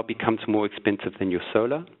diesel now becomes more expensive than your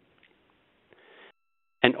solar.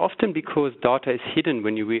 And often because data is hidden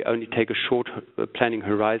when we only take a short planning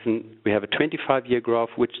horizon, we have a 25-year graph,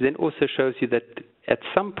 which then also shows you that at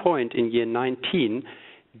some point in year 19,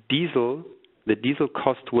 the diesel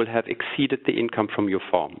cost will have exceeded the income from your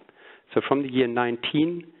farm. So from the year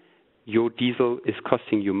 19, your diesel is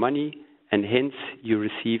costing you money, and hence you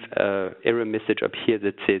receive an error message up here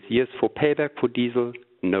that says, yes, for payback for diesel,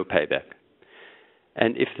 no payback.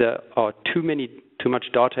 And if there are too much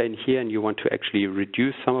data in here and you want to actually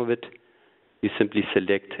reduce some of it, you simply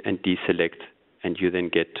select and deselect, and you then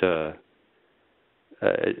get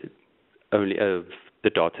only the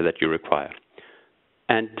data that you require.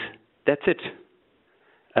 And that's it.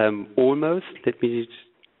 Almost. Let me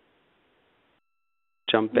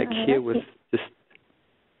jump back here with this.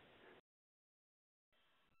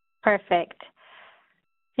 Perfect.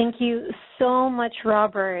 Thank you so much,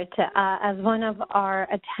 Robert. As one of our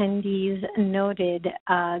attendees noted,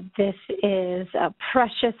 this is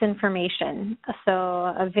precious information. So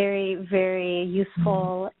a very, very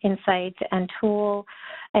useful insight and tool.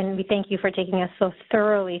 And we thank you for taking us so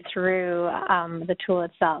thoroughly through the tool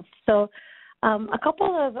itself. So a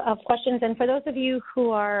couple of questions. And for those of you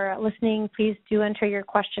who are listening, please do enter your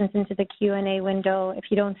questions into the Q&A window. If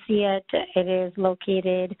you don't see it, it is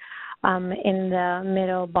located in the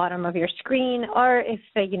middle bottom of your screen, or if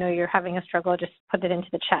you're having a struggle, just put it into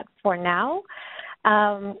the chat for now.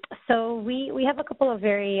 So we have a couple of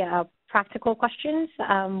very practical questions.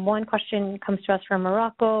 One question comes to us from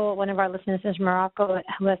Morocco. One of our listeners is Morocco,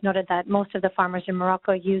 who has noted that most of the farmers in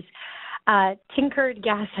Morocco use tinkered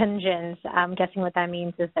gas engines. I'm guessing what that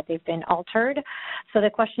means is that they've been altered. So the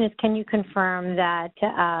question is, can you confirm that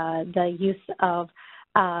the use of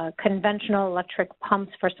conventional electric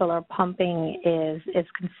pumps for solar pumping is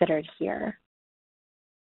considered here?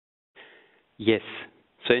 Yes.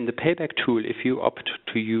 So in the payback tool, if you opt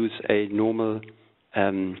to use a normal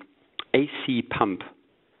AC pump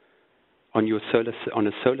on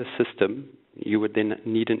a solar system, you would then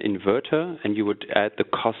need an inverter, and you would add the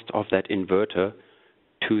cost of that inverter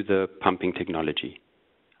to the pumping technology,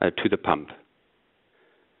 to the pump.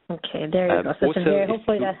 Okay, there you go. So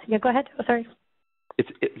hopefully yeah, go ahead. Oh, sorry.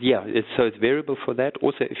 So it's variable for that.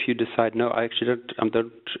 Also, if you decide, no, I actually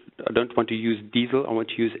don't want to use diesel, I want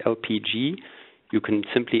to use LPG, you can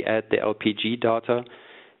simply add the LPG data,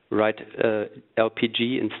 write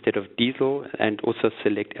LPG instead of diesel, and also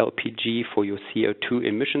select LPG for your CO2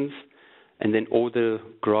 emissions, and then all the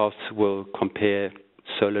graphs will compare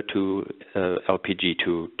solar to LPG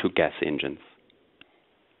to gas engines.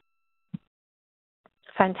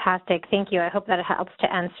 Fantastic. Thank you. I hope that helps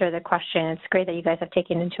to answer the question. It's great that you guys have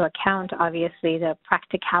taken into account, obviously, the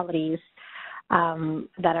practicalities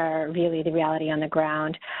that are really the reality on the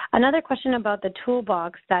ground. Another question about the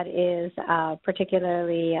toolbox that is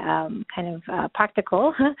particularly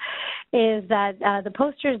practical is that the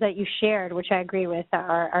posters that you shared, which I agree with,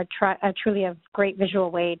 are truly a great visual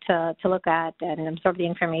way to look at and absorb the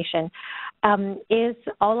information. Is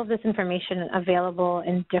all of this information available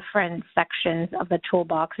in different sections of the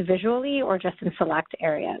toolbox visually or just in select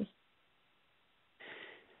areas?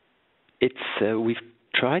 We've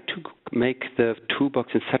tried to make the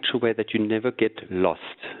toolbox in such a way that you never get lost.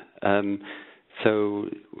 So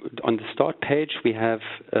on the start page, we have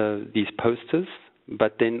these posters,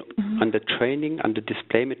 but then under training, under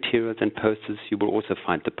display materials and posters, you will also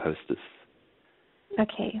find the posters.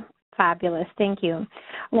 Okay. Fabulous. Thank you.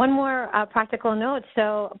 One more practical note.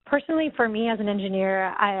 So personally, for me as an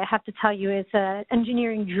engineer, I have to tell you it's an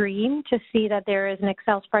engineering dream to see that there is an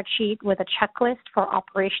Excel spreadsheet with a checklist for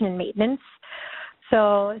operation and maintenance.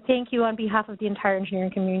 So thank you on behalf of the entire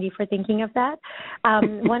engineering community for thinking of that.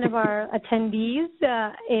 One of our attendees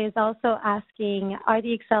is also asking, are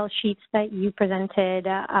the Excel sheets that you presented,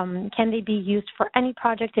 can they be used for any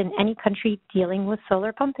project in any country dealing with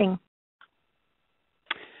solar pumping?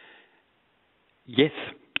 Yes,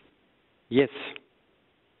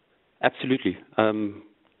 absolutely.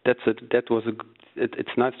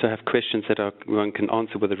 It's nice to have questions that one can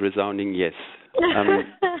answer with a resounding yes.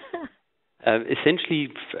 Essentially,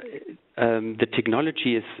 the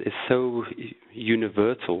technology is so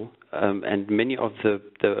universal, and many of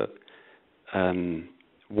the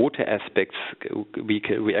water aspects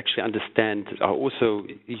we actually understand are also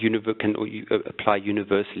can apply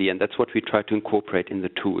universally, and that's what we try to incorporate in the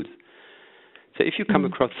tools. So if you come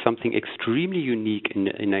across something extremely unique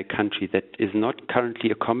in a country that is not currently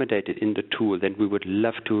accommodated in the tool, then we would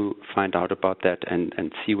love to find out about that and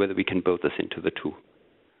see whether we can build this into the tool.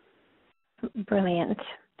 Brilliant.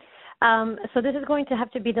 So this is going to have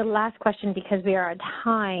to be the last question because we are at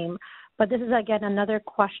time, but this is, again, another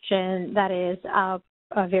question that is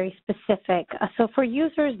very specific. So for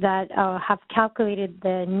users that have calculated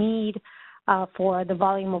the need for the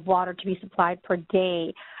volume of water to be supplied per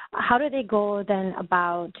day, how do they go then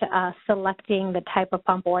about selecting the type of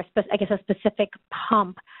pump or, a specific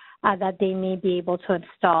pump that they may be able to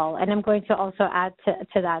install? And I'm going to also add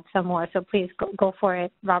to that some more, so please go for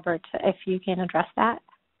it, Robert, if you can address that.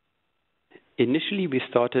 Initially, we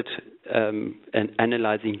started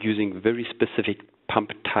analyzing using very specific pump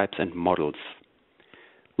types and models.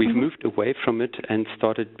 We've moved away from it and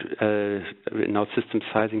started in our system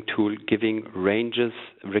sizing tool giving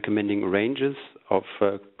recommending ranges of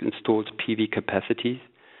installed PV capacities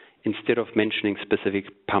instead of mentioning specific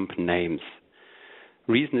pump names.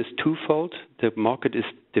 Reason is twofold. The market is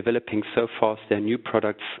developing so fast. There are new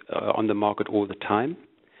products on the market all the time.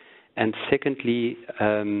 And secondly,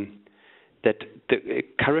 that the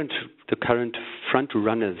current front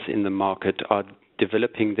runners in the market are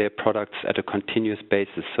developing their products at a continuous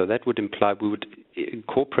basis. So that would imply we would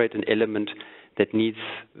incorporate an element that needs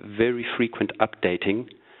very frequent updating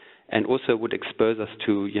and also would expose us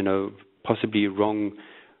to, possibly wrong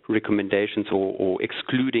recommendations or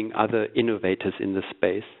excluding other innovators in the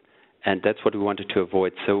space. And that's what we wanted to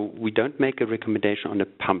avoid. So we don't make a recommendation on a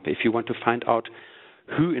pump. If you want to find out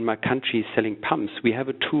who in my country is selling pumps, we have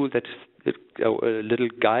a tool that's a little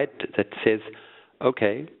guide that says,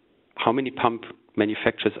 okay, how many pump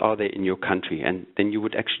manufacturers are there in your country? And then you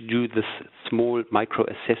would actually do this small micro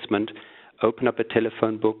assessment, open up a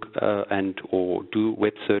telephone book or do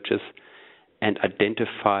web searches and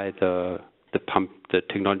identify the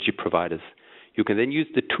technology providers. You can then use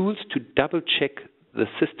the tools to double check the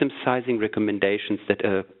system sizing recommendations that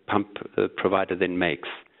a pump provider then makes.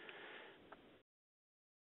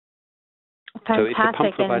 Fantastic. So if a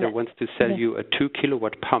pump provider wants to sell you a 2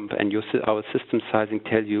 kilowatt pump and our system sizing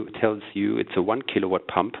tells you it's a 1 kilowatt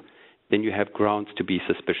pump, then you have grounds to be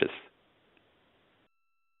suspicious.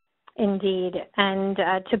 Indeed. And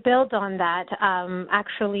to build on that,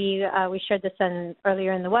 we shared this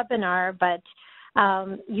earlier in the webinar, but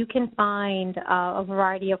you can find a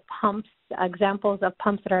variety of pumps, examples of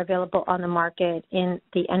pumps that are available on the market in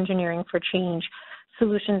the Engineering for Change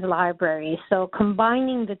Solutions library. So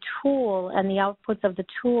combining the tool and the outputs of the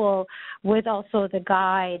tool with also the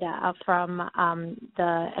guide from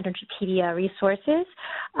the Energypedia resources,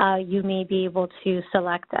 you may be able to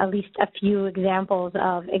select at least a few examples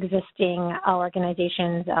of existing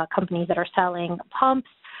organizations, companies that are selling pumps,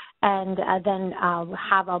 and then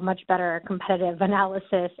have a much better competitive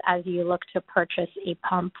analysis as you look to purchase a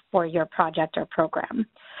pump for your project or program.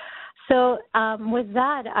 So with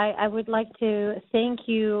that, I would like to thank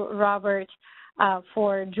you, Robert,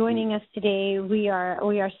 for joining us today. We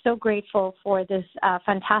are so grateful for this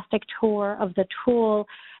fantastic tour of the tool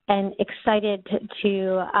and excited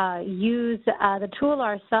to use the tool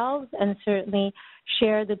ourselves and certainly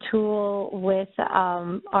share the tool with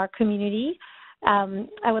our community.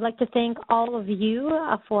 I would like to thank all of you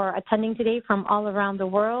for attending today from all around the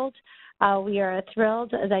world. We are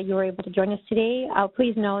thrilled that you were able to join us today.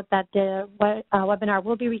 Please note that the webinar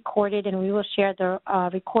will be recorded and we will share the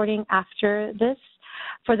recording after this.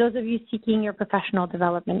 For those of you seeking your professional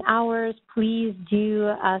development hours, please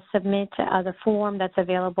do submit the form that's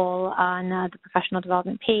available on the professional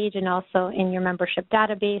development page and also in your membership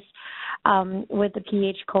database with the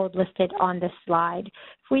PH code listed on this slide.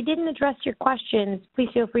 If we didn't address your questions, please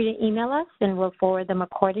feel free to email us and we'll forward them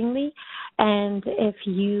accordingly. And if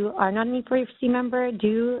you are not an E4C member,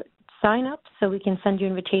 do sign up so we can send you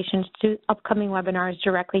invitations to upcoming webinars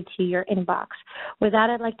directly to your inbox. With that,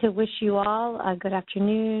 I'd like to wish you all a good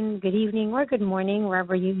afternoon, good evening, or good morning,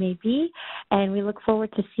 wherever you may be, and we look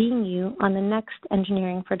forward to seeing you on the next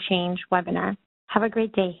Engineering for Change webinar. Have a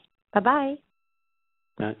great day. Bye-bye.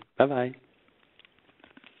 Bye-bye.